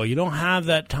April. You don't have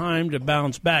that time to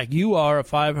bounce back. You are a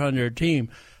 500 team.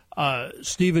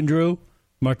 Stephen Drew,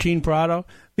 Martin Prado,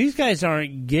 these guys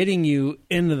aren't getting you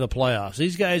into the playoffs.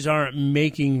 These guys aren't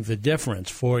making the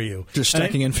difference for you. Just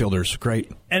stacking infielders.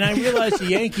 Great. And I realize the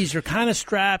Yankees are kind of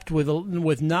strapped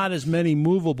with not as many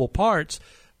movable parts,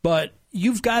 but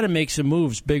you've got to make some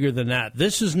moves bigger than that.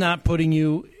 This is not putting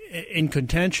you in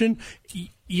contention.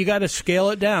 You got to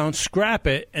scale it down, scrap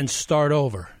it, and start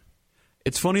over.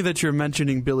 It's funny that you're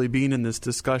mentioning Billy Beane in this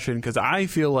discussion because I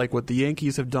feel like what the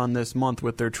Yankees have done this month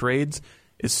with their trades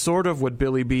is sort of what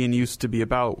Billy Beane used to be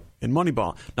about in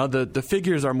Moneyball. Now, the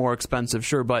figures are more expensive,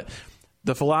 sure, but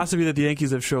the philosophy that the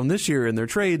Yankees have shown this year in their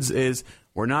trades is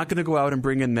we're not going to go out and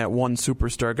bring in that one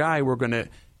superstar guy. We're going to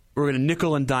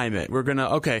nickel and dime it. We're going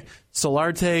to,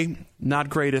 Solarte, not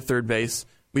great at third base.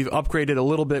 We've upgraded a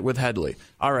little bit with Headley.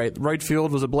 All right, right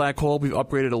field was a black hole. We've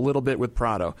upgraded a little bit with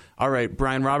Prado. All right,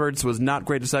 Brian Roberts was not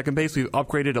great at second base. We've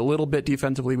upgraded a little bit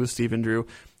defensively with Stephen Drew.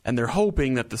 And they're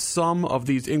hoping that the sum of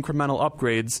these incremental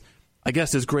upgrades, I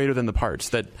guess, is greater than the parts,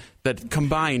 that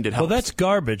combined it helps. Well, that's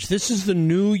garbage. This is the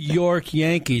New York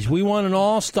Yankees. We want an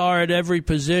all-star at every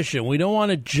position. We don't want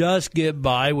to just get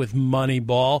by with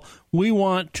Moneyball. We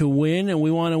want to win, and we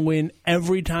want to win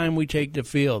every time we take the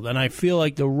field. And I feel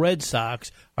like the Red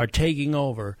Sox are taking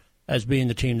over as being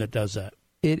the team that does that.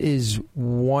 It is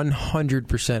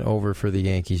 100% over for the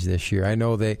Yankees this year. I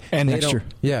know next year.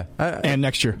 Yeah. And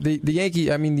next year. The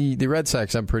Yankee, I mean, the Red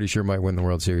Sox, I'm pretty sure might win the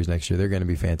World Series next year. They're going to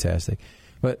be fantastic.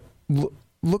 But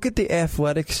look at the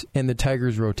Athletics and the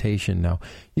Tigers rotation now.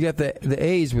 You got the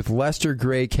A's with Lester,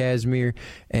 Gray, Kazmir,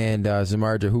 and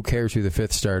Zamarja. Who cares who the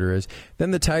fifth starter is? Then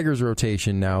the Tigers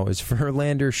rotation now is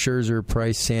Verlander, Scherzer,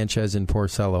 Price, Sanchez, and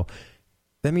Porcello.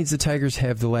 That means the Tigers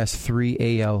have the last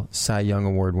 3 AL Cy Young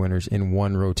Award winners in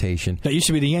one rotation. That used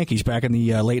to be the Yankees back in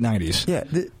the late 90s. Yeah,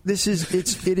 it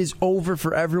is over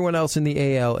for everyone else in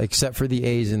the AL except for the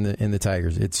A's and the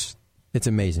Tigers. It's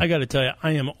amazing. I got to tell you,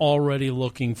 I am already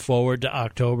looking forward to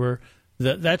October.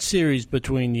 That series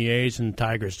between the A's and the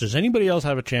Tigers. Does anybody else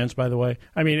have a chance, by the way?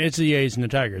 I mean, it's the A's and the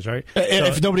Tigers, right?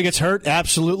 If nobody gets hurt,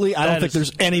 absolutely. I don't think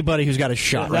there's anybody who's got a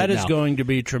shot right now. That is going to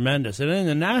be tremendous. And in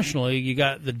the National League, you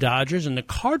got the Dodgers, and the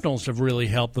Cardinals have really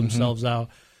helped themselves out.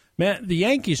 Man, the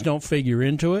Yankees don't figure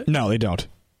into it. No, they don't.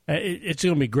 It's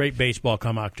going to be great baseball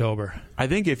come October. I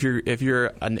think if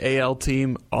you're an AL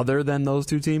team other than those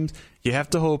two teams, you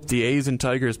have to hope the A's and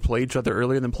Tigers play each other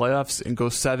earlier in the playoffs and go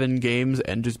 7 games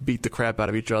and just beat the crap out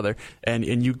of each other, and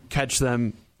you catch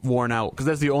them worn out, because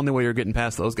that's the only way you're getting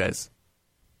past those guys.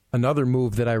 Another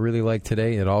move that I really liked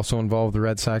today that also involved the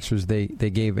Red Sox was they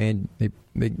got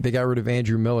rid of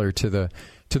Andrew Miller to the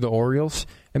Orioles.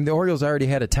 And the Orioles already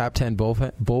had a top 10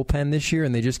 bullpen this year,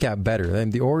 and they just got better.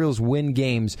 And the Orioles win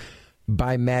games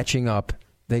by matching up.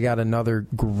 They got another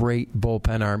great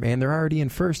bullpen arm, and they're already in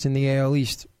first in the AL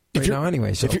East right now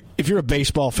anyway. So if you're a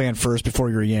baseball fan first before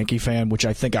you're a Yankee fan, which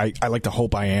I think I like to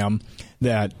hope I am,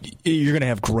 that you're going to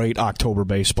have great October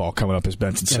baseball coming up, as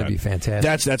Benson said. That'd be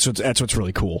fantastic. That's what's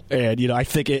really cool. And I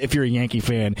think if you're a Yankee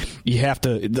fan, you have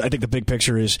to. I think the big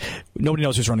picture is nobody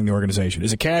knows who's running the organization.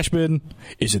 Is it Cashman?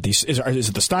 Is it the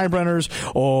Steinbrenners?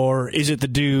 Or is it the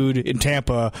dude in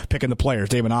Tampa picking the players,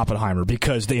 David Oppenheimer?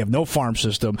 Because they have no farm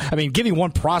system. I mean, giving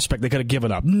one prospect, they could have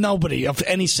given up. Nobody of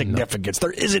any significance. No.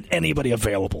 There isn't anybody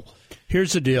available.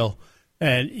 Here's the deal,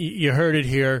 and you heard it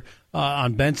here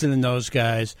on Benson and those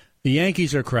guys. The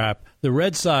Yankees are crap. The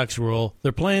Red Sox rule.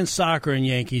 They're playing soccer in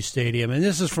Yankee Stadium. And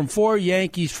this is from 4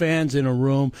 Yankees fans in a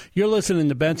room. You're listening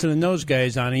to Benson and those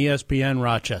guys on ESPN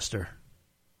Rochester.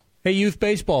 Hey, youth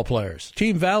baseball players.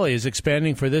 Team Valley is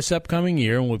expanding for this upcoming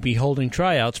year and will be holding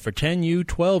tryouts for 10U,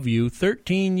 12U,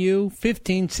 13U,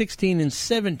 15, 16, and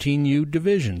 17U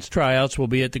divisions. Tryouts will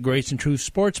be at the Grace and Truth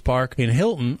Sports Park in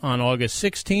Hilton on August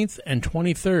 16th and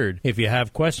 23rd. If you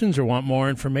have questions or want more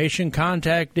information,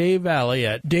 contact Dave Valley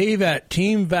at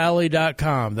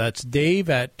dave@teamvalley.com. That's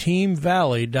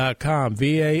dave@teamvalley.com,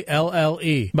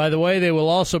 VALLE. By the way, they will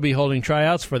also be holding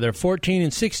tryouts for their 14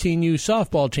 and 16U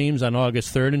softball teams on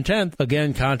August 3rd and 10th.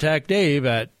 Again, contact Dave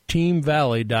at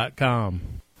teamvalley.com.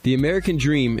 The American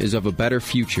dream is of a better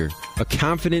future, a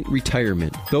confident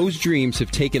retirement. Those dreams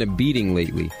have taken a beating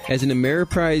lately. As an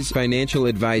Ameriprise financial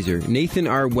advisor, Nathan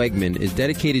R. Wegman is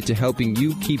dedicated to helping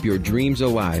you keep your dreams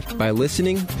alive by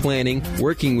listening, planning,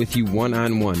 working with you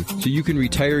one-on-one so you can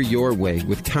retire your way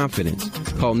with confidence.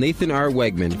 Call Nathan R.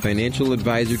 Wegman, financial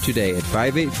advisor, today at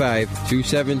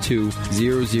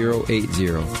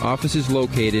 585-272-0080. Office is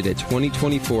located at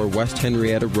 2024 West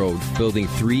Henrietta Road, Building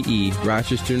 3E,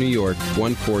 Rochester, New York,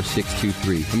 14623.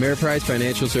 Ameriprise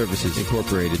Financial Services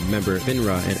Incorporated, member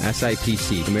FINRA and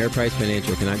SIPC. Ameriprise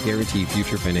Financial cannot guarantee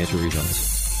future financial results.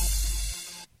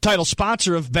 Title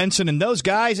sponsor of Benson and those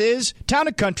guys is Town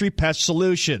 & Country Pest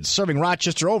Solutions, serving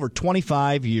Rochester over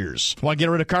 25 years. Want to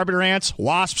get rid of carpenter ants,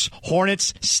 wasps,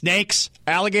 hornets, snakes,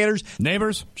 alligators,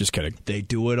 neighbors? Just kidding. They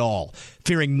do it all.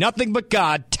 Fearing nothing but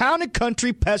God, Town &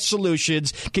 Country Pest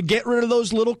Solutions can get rid of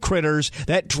those little critters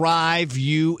that drive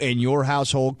you and your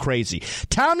household crazy.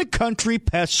 Town & Country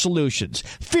Pest Solutions,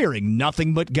 fearing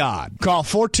nothing but God. Call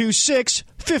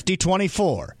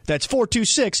 426-5024. That's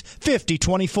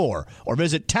 426-5024. Or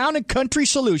visit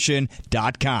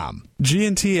townandcountrysolution.com.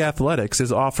 G&T Athletics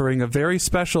is offering a very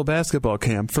special basketball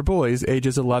camp for boys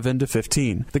ages 11 to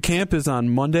 15. The camp is on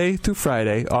Monday through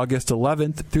Friday, August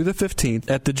 11th through the 15th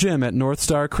at the gym at North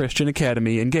Star Christian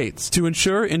Academy in Gates. To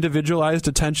ensure individualized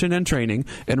attention and training,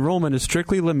 enrollment is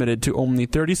strictly limited to only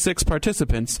 36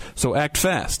 participants, so act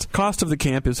fast. Cost of the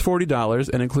camp is $40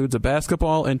 and includes a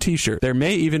basketball and t-shirt. There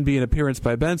may even be an appearance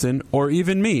by Benson or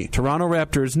even me, Toronto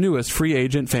Raptors' newest free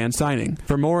agent fan signing.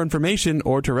 For more information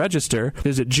or to register,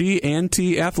 visit GANT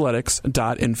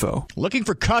antathletics.info. Looking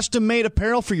for custom-made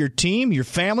apparel for your team, your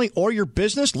family, or your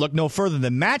business? Look no further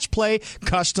than Match Play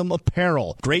Custom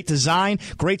Apparel. Great design,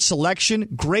 great selection,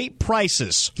 great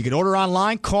prices. You can order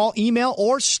online, call, email,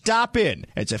 or stop in.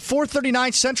 It's at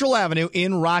 439 Central Avenue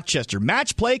in Rochester.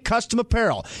 Match Play Custom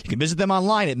Apparel. You can visit them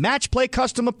online at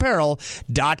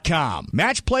matchplaycustomapparel.com.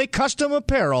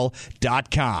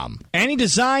 matchplaycustomapparel.com. Any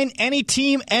design, any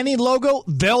team, any logo,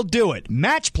 they'll do it.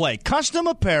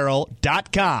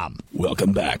 matchplaycustomapparel.com.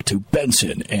 Welcome back to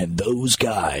Benson and Those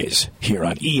Guys here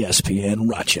on ESPN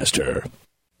Rochester.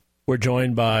 We're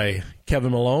joined by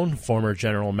Kevin Malone, former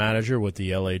general manager with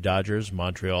the LA Dodgers,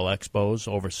 Montreal Expos,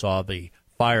 oversaw the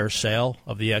fire sale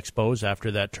of the Expos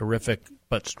after that terrific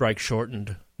but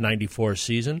strike-shortened 94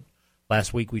 season.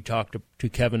 Last week we talked to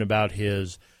Kevin about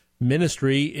his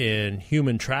ministry in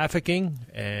human trafficking,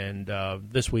 and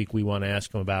this week we want to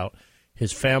ask him about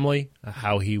his family,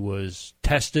 how he was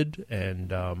tested,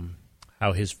 and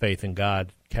how his faith in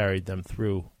God carried them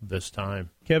through this time.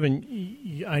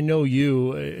 Kevin, I know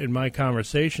you, in my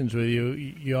conversations with you,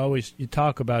 you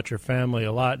talk about your family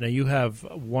a lot. Now, you have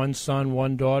one son,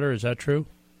 one daughter. Is that true?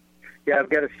 Yeah, I've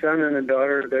got a son and a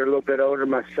daughter. They're a little bit older.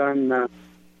 My son,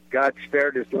 God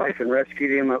spared his life and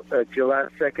rescued him. July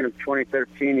 2nd of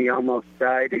 2013, he almost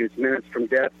died. He was minutes from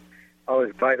death. All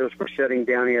his vitals were shutting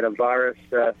down. He had a virus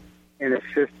in his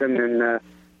system, and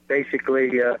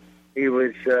basically he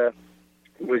was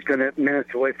going to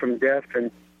minutes away from death,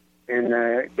 and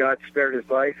God spared his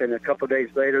life. And a couple of days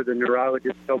later, the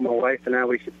neurologist told my wife and I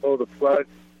we should pull the plug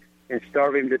and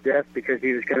starve him to death because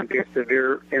he was going to be in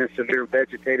a severe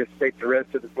vegetative state the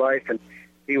rest of his life, and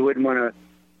he wouldn't want to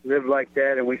live like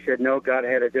that. And we said no, God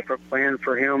had a different plan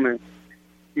for him. And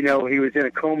he was in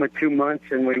a coma 2 months,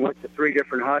 and we went to 3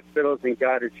 different hospitals, and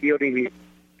God has healed him.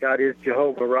 God is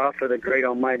Jehovah Rapha, the great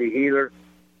almighty healer.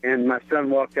 And my son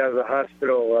walked out of the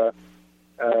hospital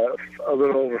a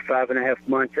little over 5.5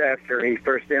 months after he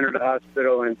first entered the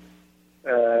hospital, and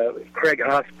Craig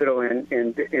Hospital in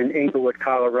Inglewood,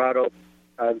 Colorado.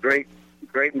 Great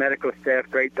medical staff,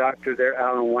 great doctor there.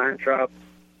 Alan Weintraub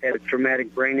had a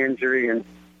traumatic brain injury, and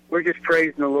we're just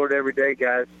praising the Lord every day,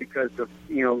 guys, because of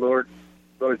Lord's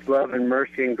love and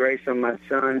mercy and grace on my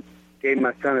son. Gave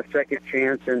my son a second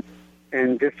chance,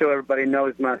 and just so everybody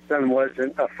knows, my son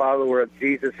wasn't a follower of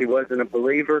Jesus. He wasn't a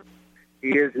believer.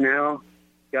 He is now.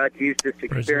 God used this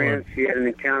experience. He had an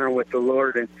encounter with the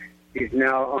Lord, and he's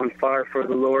now on fire for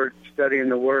the Lord, studying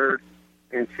the Word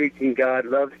and seeking God.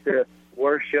 Loves to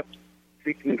worship,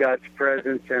 seeking God's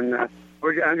presence, and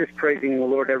I'm just praising the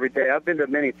Lord every day. I've been to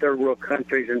many third world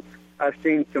countries, and I've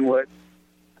seen some what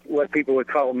people would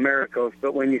call miracles.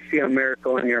 But when you see a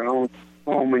miracle in your own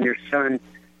home and your son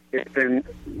has been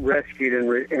rescued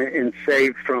and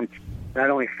saved from not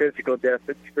only physical death,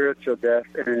 but spiritual death,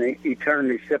 and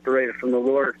eternity separated from the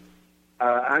Lord.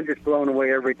 I'm just blown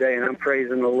away every day, and I'm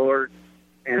praising the Lord,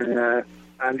 and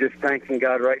I'm just thanking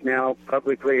God right now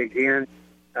publicly again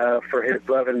for his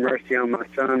love and mercy on my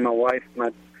son, my wife,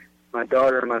 my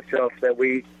daughter, and myself, that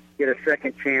we get a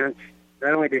second chance.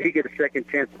 Not only did he get a second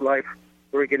chance at life,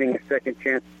 we're getting a second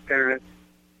chance as parents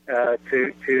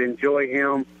to enjoy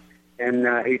him. And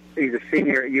he's a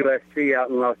senior at USC out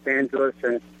in Los Angeles,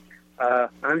 and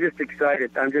I'm just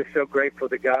excited. I'm just so grateful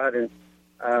to God, and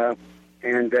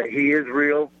he is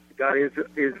real. God is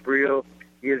real.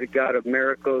 He is a God of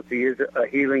miracles. He is a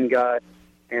healing God,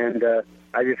 and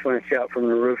I just want to shout from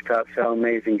the rooftops how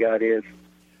amazing God is.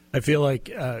 I feel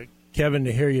like, Kevin,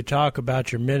 to hear you talk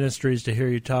about your ministries, to hear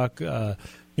you talk,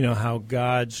 how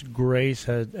God's grace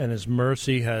and His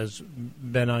mercy has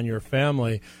been on your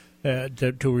family.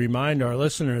 To remind our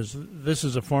listeners, this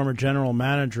is a former general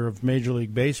manager of Major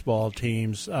League Baseball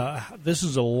teams. This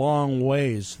is a long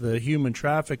ways. The human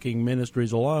trafficking ministry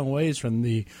is a long ways from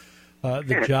the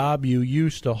job you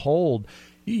used to hold.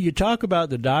 You talk about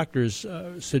the doctors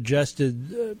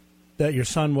suggested that your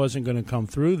son wasn't going to come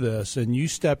through this, and you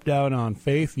stepped out on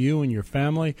faith, you and your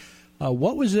family.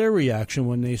 What was their reaction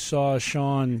when they saw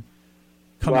Sean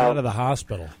come out of the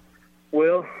hospital?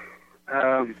 Well,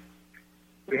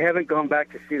 we haven't gone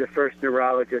back to see the first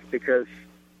neurologist because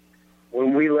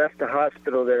when we left the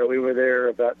hospital there, we were there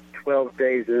about 12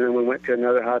 days, and then we went to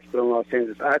another hospital in Los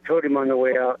Angeles. I told him on the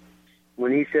way out,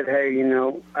 when he said, hey,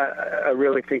 I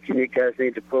really think you guys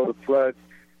need to pull the plug.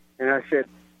 And I said,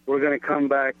 we're going to come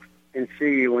back and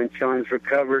see you when Sean's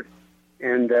recovered.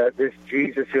 And this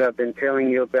Jesus who I've been telling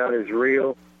you about is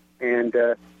real, and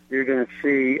you're going to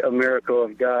see a miracle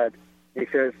of God. He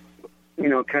says,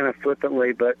 kind of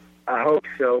flippantly, but I hope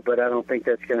so, but I don't think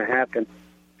that's going to happen.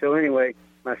 So anyway,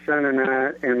 my son and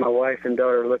I and my wife and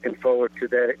daughter are looking forward to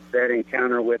that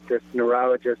encounter with this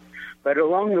neurologist. But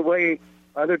along the way,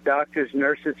 other doctors,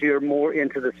 nurses who are more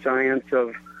into the science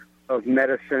of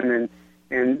medicine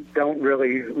and don't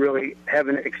really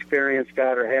haven't experienced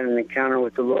God or had an encounter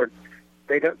with the Lord,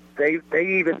 they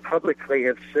even publicly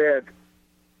have said,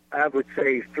 I would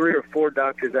say 3 or 4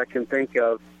 doctors I can think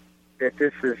of, that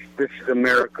this is a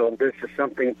miracle. This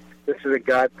is a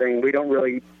God thing. We don't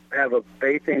really have a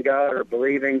faith in God or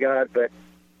believe in God, but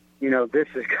this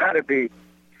has got to be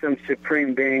some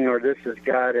supreme being, or this is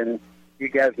God, and you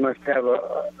guys must have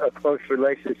a close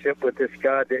relationship with this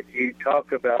God that you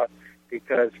talk about,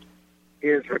 because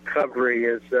his recovery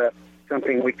is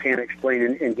something we can't explain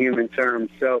in human terms.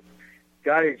 So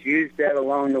God has used that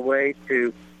along the way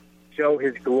to show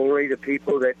his glory to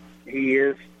people, that he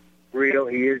is real,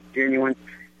 he is genuine.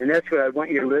 And that's what I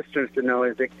want your listeners to know,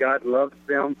 is that God loves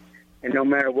them. And no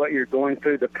matter what you're going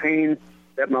through, the pain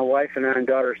that my wife and I and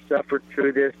daughter suffered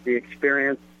through this, the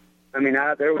experience,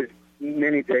 there was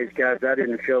many days, guys, I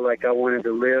didn't feel like I wanted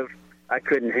to live. I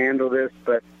couldn't handle this,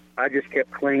 but I just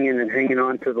kept clinging and hanging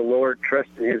on to the Lord,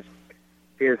 trusting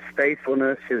his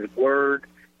faithfulness, his word,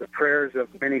 the prayers of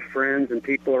many friends and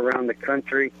people around the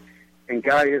country. And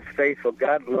God is faithful.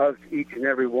 God loves each and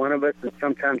every one of us, and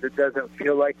sometimes it doesn't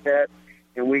feel like that,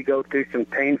 and we go through some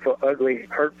painful, ugly,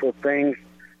 hurtful things,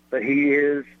 but he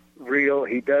is real.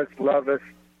 He does love us,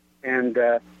 and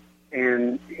I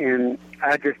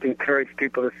just encourage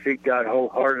people to seek God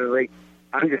wholeheartedly.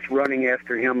 I'm just running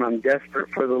after him. I'm desperate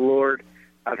for the Lord.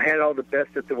 I've had all the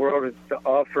best that the world has to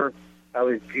offer. I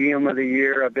was GM of the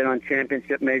year. I've been on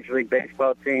championship Major League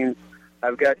Baseball teams.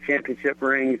 I've got championship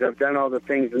rings. I've done all the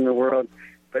things in the world,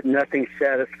 but nothing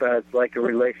satisfies like a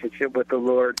relationship with the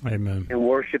Lord. Amen. And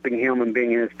worshiping him and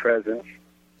being in his presence.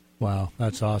 Wow,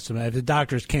 that's awesome. If the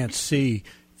doctors can't see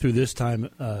through this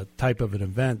type of an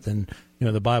event, then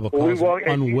the Bible calls it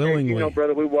unwillingly.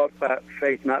 Brother, we walk by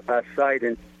faith, not by sight,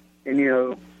 and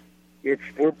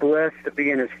we're blessed to be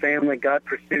in his family. God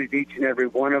pursues each and every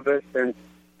one of us, and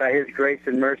by his grace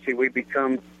and mercy, we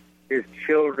become his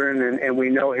children, and we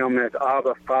know him as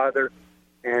Abba, Father,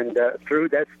 and through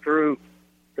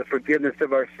the forgiveness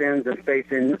of our sins and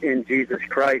faith in Jesus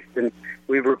Christ. And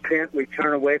we repent, we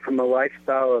turn away from a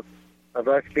lifestyle of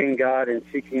us being God and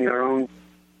seeking our own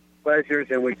pleasures,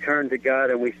 and we turn to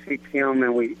God and we seek him,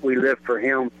 and we live for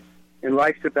him. And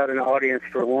life's about an audience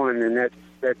for one, and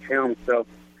that's him. So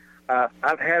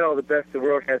I've had all the best the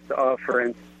world has to offer,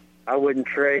 and I wouldn't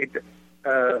trade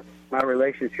my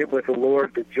relationship with the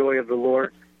Lord, the joy of the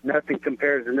Lord. Nothing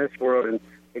compares in this world. And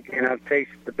again, I've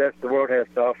tasted the best the world has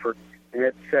to offer, and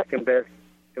that's second best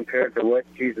compared to what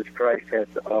Jesus Christ has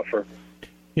to offer.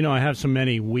 I have so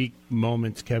many weak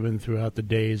moments, Kevin, throughout the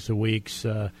days, the weeks,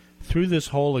 through this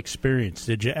whole experience.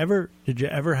 Did you ever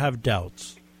have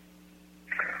doubts?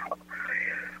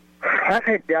 I've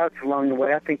had doubts along the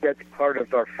way. I think that's part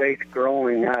of our faith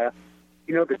growing.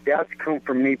 The doubts come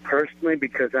from me personally,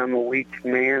 because I'm a weak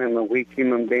man, I'm a weak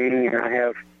human being, and I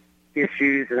have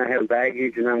issues and I have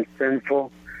baggage and I'm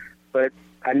sinful. But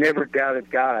I never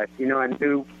doubted God. I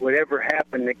knew whatever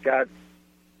happened that God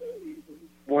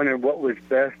wanted what was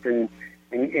best, and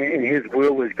his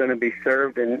will was going to be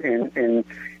served, and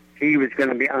he was going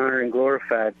to be honored and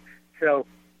glorified. So,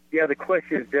 yeah, the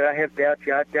question is, did I have doubts?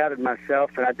 Yeah, I doubted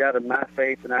myself, and I doubted my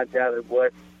faith, and I doubted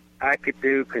what I could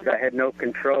do because I had no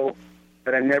control.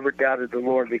 But I never doubted the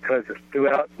Lord, because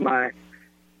throughout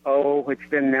it's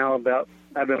been now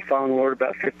I've been following the Lord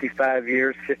about 56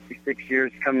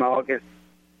 years come August.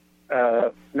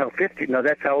 50, no,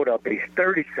 that's how old I'll be.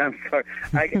 30, I'm sorry.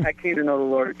 I came to know the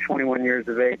Lord at 21 years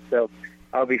of age, so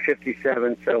I'll be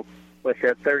 57. So what's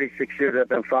that, 36 years I've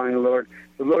been following the Lord.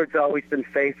 The Lord's always been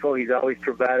faithful. He's always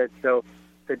provided. So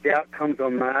the doubt comes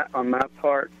on my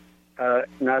part,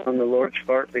 not on the Lord's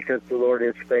part, because the Lord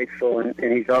is faithful, and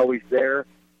he's always there,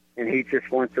 and he just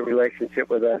wants a relationship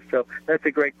with us. So that's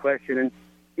a great question. And,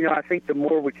 I think the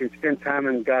more we can spend time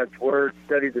in God's Word,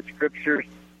 study the Scriptures,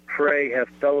 pray, have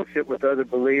fellowship with other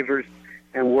believers,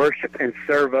 and worship and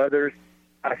serve others,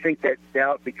 I think that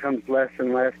doubt becomes less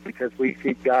and less, because we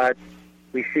see God,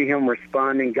 we see him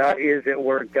responding. God is at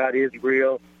work. God is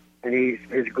real, and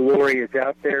his glory is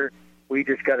out there. We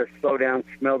just got to slow down,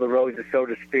 smell the roses, so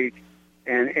to speak,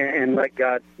 and let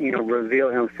God, reveal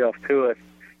himself to us.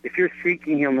 If you're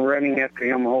seeking him, running after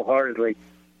him wholeheartedly,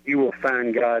 you will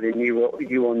find God, and you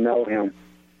will know him.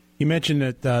 You mentioned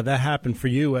that that happened for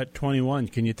you at 21.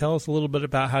 Can you tell us a little bit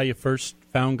about how you first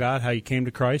found God, how you came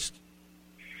to Christ?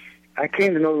 I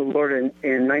came to know the Lord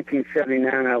in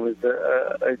 1979. I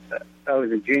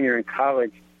was a junior in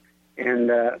college,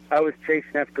 And I was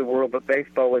chasing after the world, but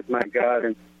baseball was my God.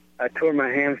 And I tore my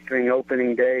hamstring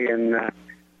opening day, and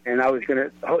I was going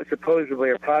to supposedly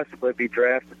or possibly be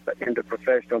drafted into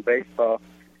professional baseball.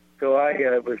 So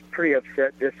I was pretty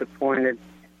upset, disappointed,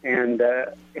 and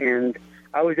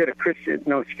I was at it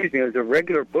was a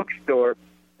regular bookstore,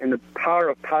 and the Power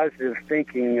of Positive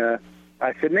Thinking,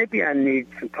 I said, maybe I need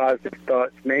some positive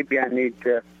thoughts. Maybe I need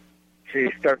to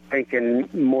start thinking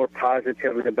more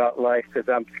positively about life, because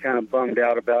I'm kind of bummed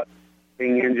out about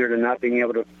being injured and not being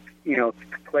able to,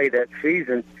 play that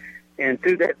season. And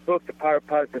through that book, The Power of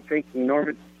Positive Thinking,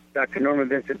 Dr. Norman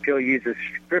Vincent Peale uses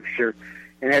Scripture.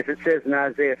 And as it says in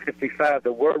Isaiah 55,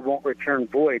 the Word won't return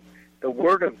void. The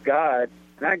Word of God,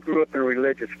 and I grew up in a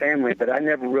religious family, but I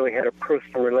never really had a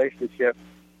personal relationship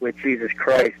with Jesus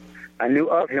Christ. I knew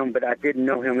of Him, but I didn't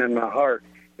know Him in my heart.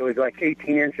 It was like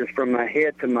 18 inches from my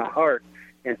head to my heart.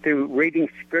 And through reading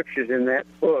Scriptures in that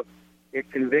book, it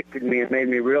convicted me and made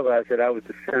me realize that I was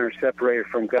a sinner separated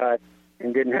from God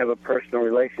and didn't have a personal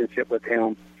relationship with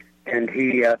Him. And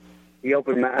He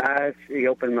opened my eyes, He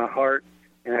opened my heart,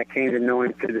 and I came to know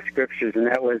Him through the Scriptures. And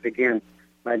that was, again,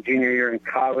 my junior year in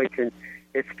college. And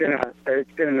it's been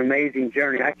an amazing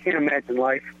journey. I can't imagine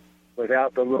life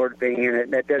without the Lord being in it.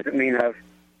 That doesn't mean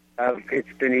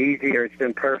it's been easy or it's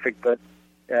been perfect, but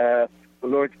the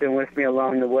Lord's been with me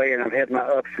along the way, and I've had my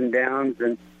ups and downs,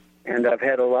 and I've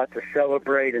had a lot to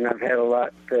celebrate, and I've had a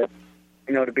lot to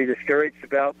be discouraged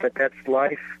about, but that's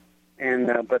life. And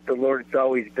but the Lord's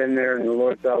always been there, and the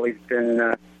Lord's always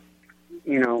been,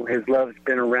 His love's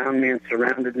been around me and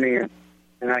surrounded me,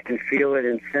 and I can feel it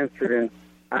and sense it, and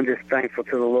I'm just thankful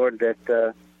to the Lord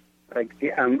that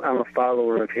I'm a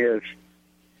follower of His.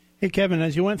 Hey, Kevin,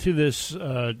 as you went through this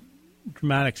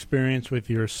traumatic experience with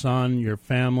your son, your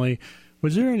family,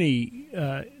 was there any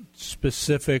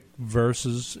specific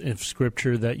verses of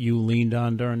Scripture that you leaned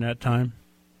on during that time?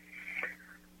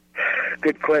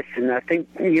 Good question. I think,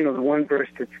 the one verse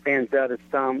that stands out is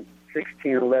Psalm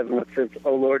 16:11, which says,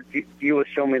 "O Lord, you will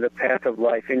show me the path of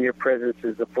life. In your presence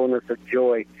is the fullness of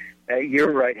joy. At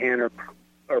your right hand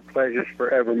are pleasures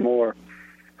forevermore."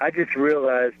 I just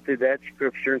realized through that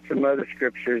Scripture and some other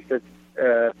Scriptures that,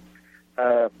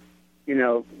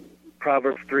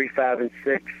 Proverbs 3, 5, and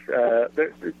 6,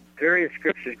 various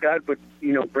Scriptures, God would,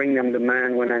 bring them to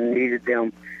mind when I needed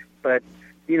them. But,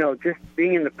 just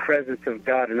being in the presence of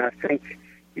God, and I think,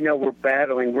 we're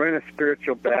battling. We're in a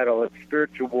spiritual battle. It's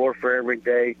spiritual warfare every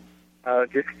day,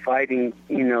 just fighting,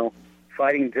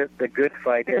 fighting the good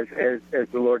fight as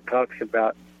the Lord talks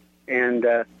about. And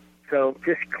so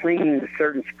just clinging to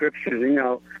certain Scriptures,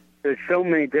 there's so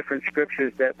many different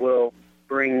Scriptures that will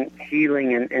bring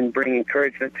healing and bring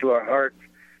encouragement to our hearts.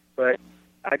 But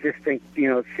I just think,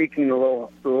 seeking the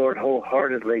Lord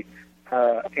wholeheartedly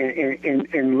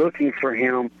and looking for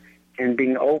Him and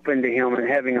being open to Him and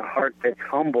having a heart that's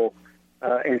humble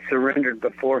and surrendered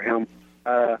before Him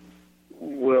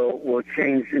will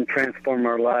change and transform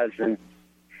our lives. And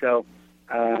so,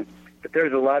 but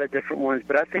there's a lot of different ones.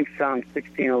 But I think Psalm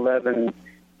 16:11,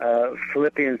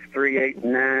 Philippians 3, 8,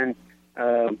 and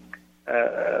 9,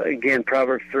 again,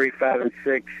 Proverbs 3, 5, and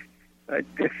 6.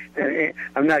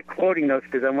 I'm not quoting those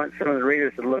because I want some of the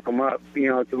readers to look them up.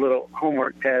 It's a little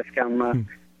homework task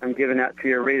I'm giving out to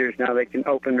your readers now. They can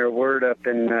open their Word up,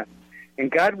 and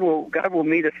God will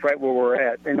meet us right where we're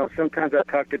at. Sometimes I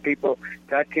talk to people,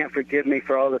 God can't forgive me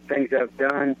for all the things I've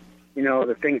done,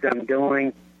 the things I'm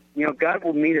doing. God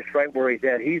will meet us right where He's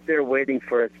at. He's there waiting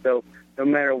for us. So no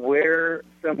matter where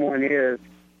someone is,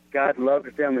 God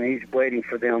loves them, and He's waiting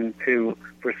for them to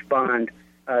respond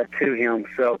to Him.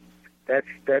 So that's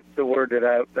the word that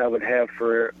I would have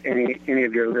for any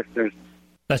of your listeners.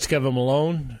 That's Kevin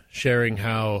Malone sharing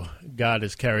how God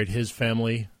has carried his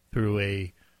family through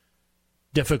a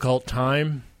difficult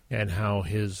time and how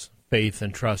his faith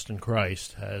and trust in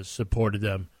Christ has supported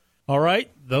them. All right,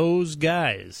 those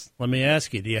guys. Let me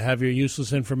ask you, do you have your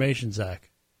useless information, Zach?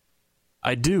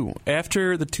 I do.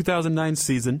 After the 2009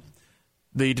 season,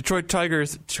 the Detroit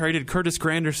Tigers traded Curtis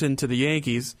Granderson to the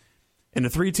Yankees. In a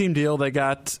 3-team deal, they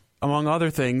got, among other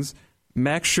things,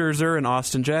 Max Scherzer and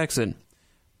Austin Jackson.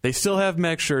 They still have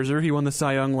Max Scherzer. He won the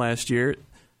Cy Young last year.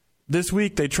 This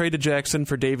week, they traded Jackson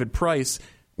for David Price,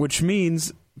 which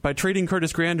means by trading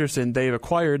Curtis Granderson, they've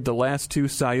acquired the last 2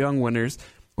 Cy Young winners,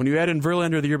 When you add in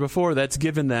Verlander the year before, that's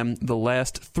given them the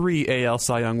last 3 AL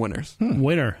Cy Young winners.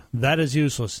 Winner. That is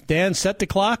useless. Dan, set the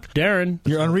clock. Darren.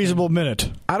 Your unreasonable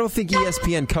minute. I don't think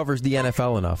ESPN covers the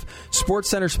NFL enough.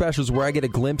 SportsCenter specials where I get a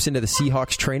glimpse into the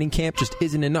Seahawks training camp just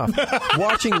isn't enough.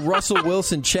 Watching Russell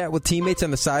Wilson chat with teammates on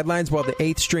the sidelines while the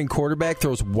 8th-string quarterback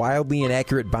throws wildly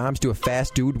inaccurate bombs to a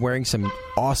fast dude wearing some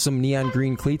awesome neon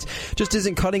green cleats just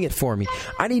isn't cutting it for me.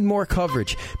 I need more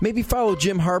coverage. Maybe follow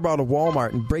Jim Harbaugh to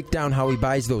Walmart and break down how he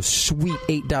buys those sweet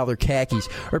 $8 khakis,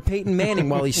 or Peyton Manning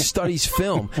while he studies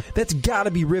film. That's got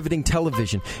to be riveting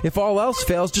television. If all else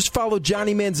fails, just follow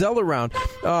Johnny Manziel around.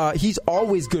 He's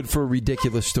always good for a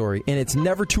ridiculous story, and it's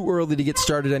never too early to get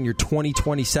started on your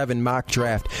 2027 mock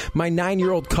draft. My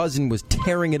 9-year-old cousin was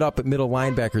tearing it up at middle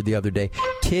linebacker the other day.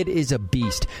 Kid is a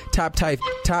beast. Top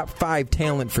 5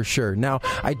 talent for sure. Now,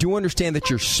 I do understand that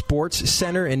you're Sports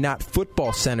Center and not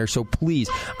Football Center, so please,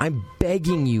 I'm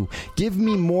begging you, give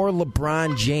me more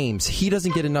LeBron James. He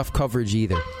doesn't get enough coverage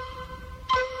either.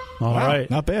 All right.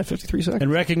 Not bad, 53 seconds. In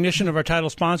recognition of our title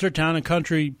sponsor, Town &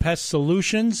 Country Pest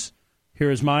Solutions, here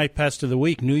is my pest of the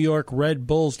week. New York Red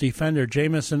Bulls defender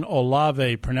Jamison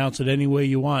Olave, pronounce it any way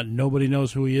you want. Nobody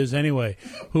knows who he is anyway,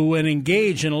 who, when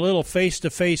engaged in a little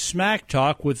face-to-face smack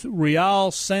talk with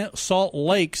Real Salt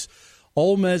Lake's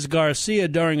Olmez Garcia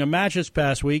during a match this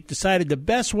past week, decided the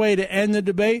best way to end the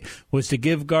debate was to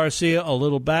give Garcia a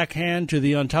little backhand to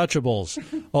the Untouchables.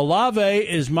 Olave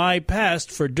is my pest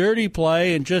for dirty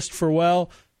play and just for, well,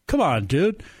 come on,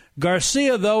 dude.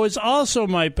 Garcia, though, is also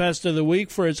my pest of the week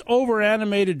for his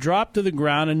over-animated drop to the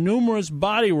ground and numerous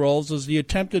body rolls as he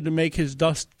attempted to make his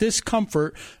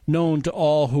discomfort known to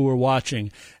all who were watching.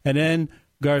 And then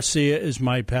Garcia is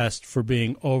my pest for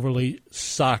being overly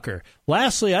soccer.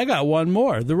 Lastly, I got one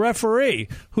more. The referee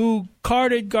who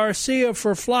carded Garcia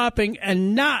for flopping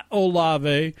and not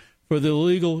Olave for the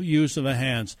illegal use of the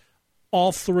hands.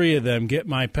 All three of them get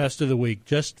my pest of the week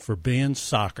just for being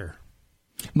soccer.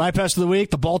 My pest of the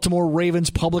week, the Baltimore Ravens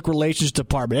Public Relations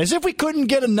Department. As if we couldn't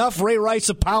get enough Ray Rice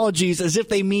apologies, as if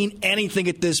they mean anything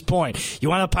at this point. You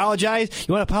want to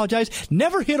apologize?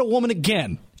 Never hit a woman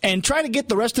again. And try to get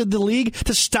the rest of the league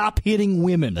to stop hitting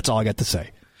women. That's all I got to say.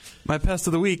 My pest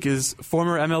of the week is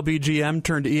former MLB GM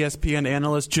turned ESPN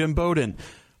analyst Jim Bowden.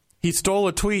 He stole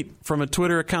a tweet from a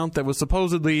Twitter account that was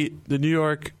supposedly the New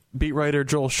York beat writer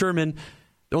Joel Sherman.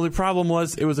 The only problem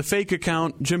was it was a fake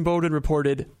account. Jim Bowden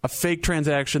reported a fake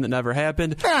transaction that never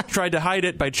happened. Tried to hide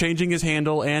it by changing his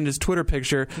handle and his Twitter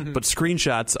picture, but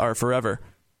screenshots are forever.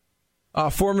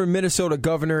 Former Minnesota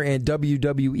governor and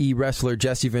WWE wrestler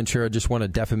Jesse Ventura just won a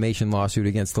defamation lawsuit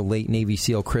against the late Navy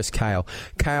SEAL Chris Kyle.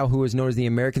 Kyle, who is known as the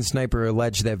American Sniper,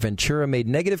 alleged that Ventura made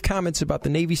negative comments about the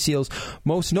Navy SEALs,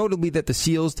 most notably that the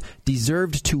SEALs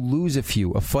deserved to lose a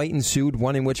few. A fight ensued,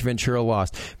 one in which Ventura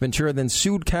lost. Ventura then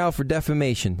sued Kyle for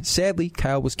defamation. Sadly,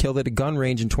 Kyle was killed at a gun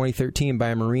range in 2013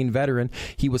 by a Marine veteran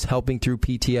he was helping through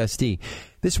PTSD.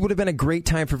 This would have been a great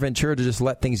time for Ventura to just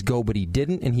let things go, but he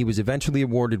didn't, and he was eventually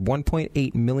awarded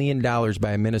 $1.8 million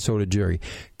by a Minnesota jury.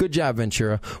 Good job,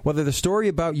 Ventura. Whether the story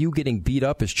about you getting beat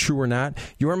up is true or not,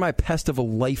 you're my pest of a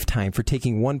lifetime for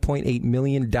taking $1.8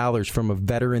 million from a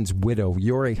veteran's widow.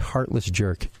 You're a heartless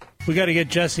jerk. We got to get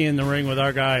Jesse in the ring with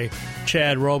our guy,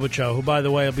 Chad Robichaux, who, by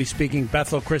the way, will be speaking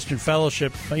Bethel Christian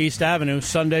Fellowship, East Avenue,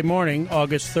 Sunday morning,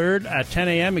 August 3rd at 10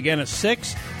 a.m., again at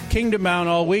 6. Kingdom Bound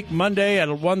all week, Monday at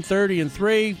 1:30 and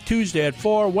 3, Tuesday at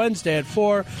 4, Wednesday at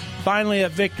 4, finally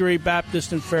at Victory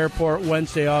Baptist in Fairport,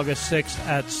 Wednesday, August 6th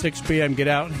at 6 p.m. Get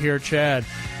out and hear Chad.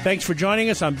 Thanks for joining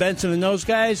us on Benson and Those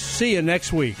Guys. See you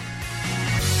next week.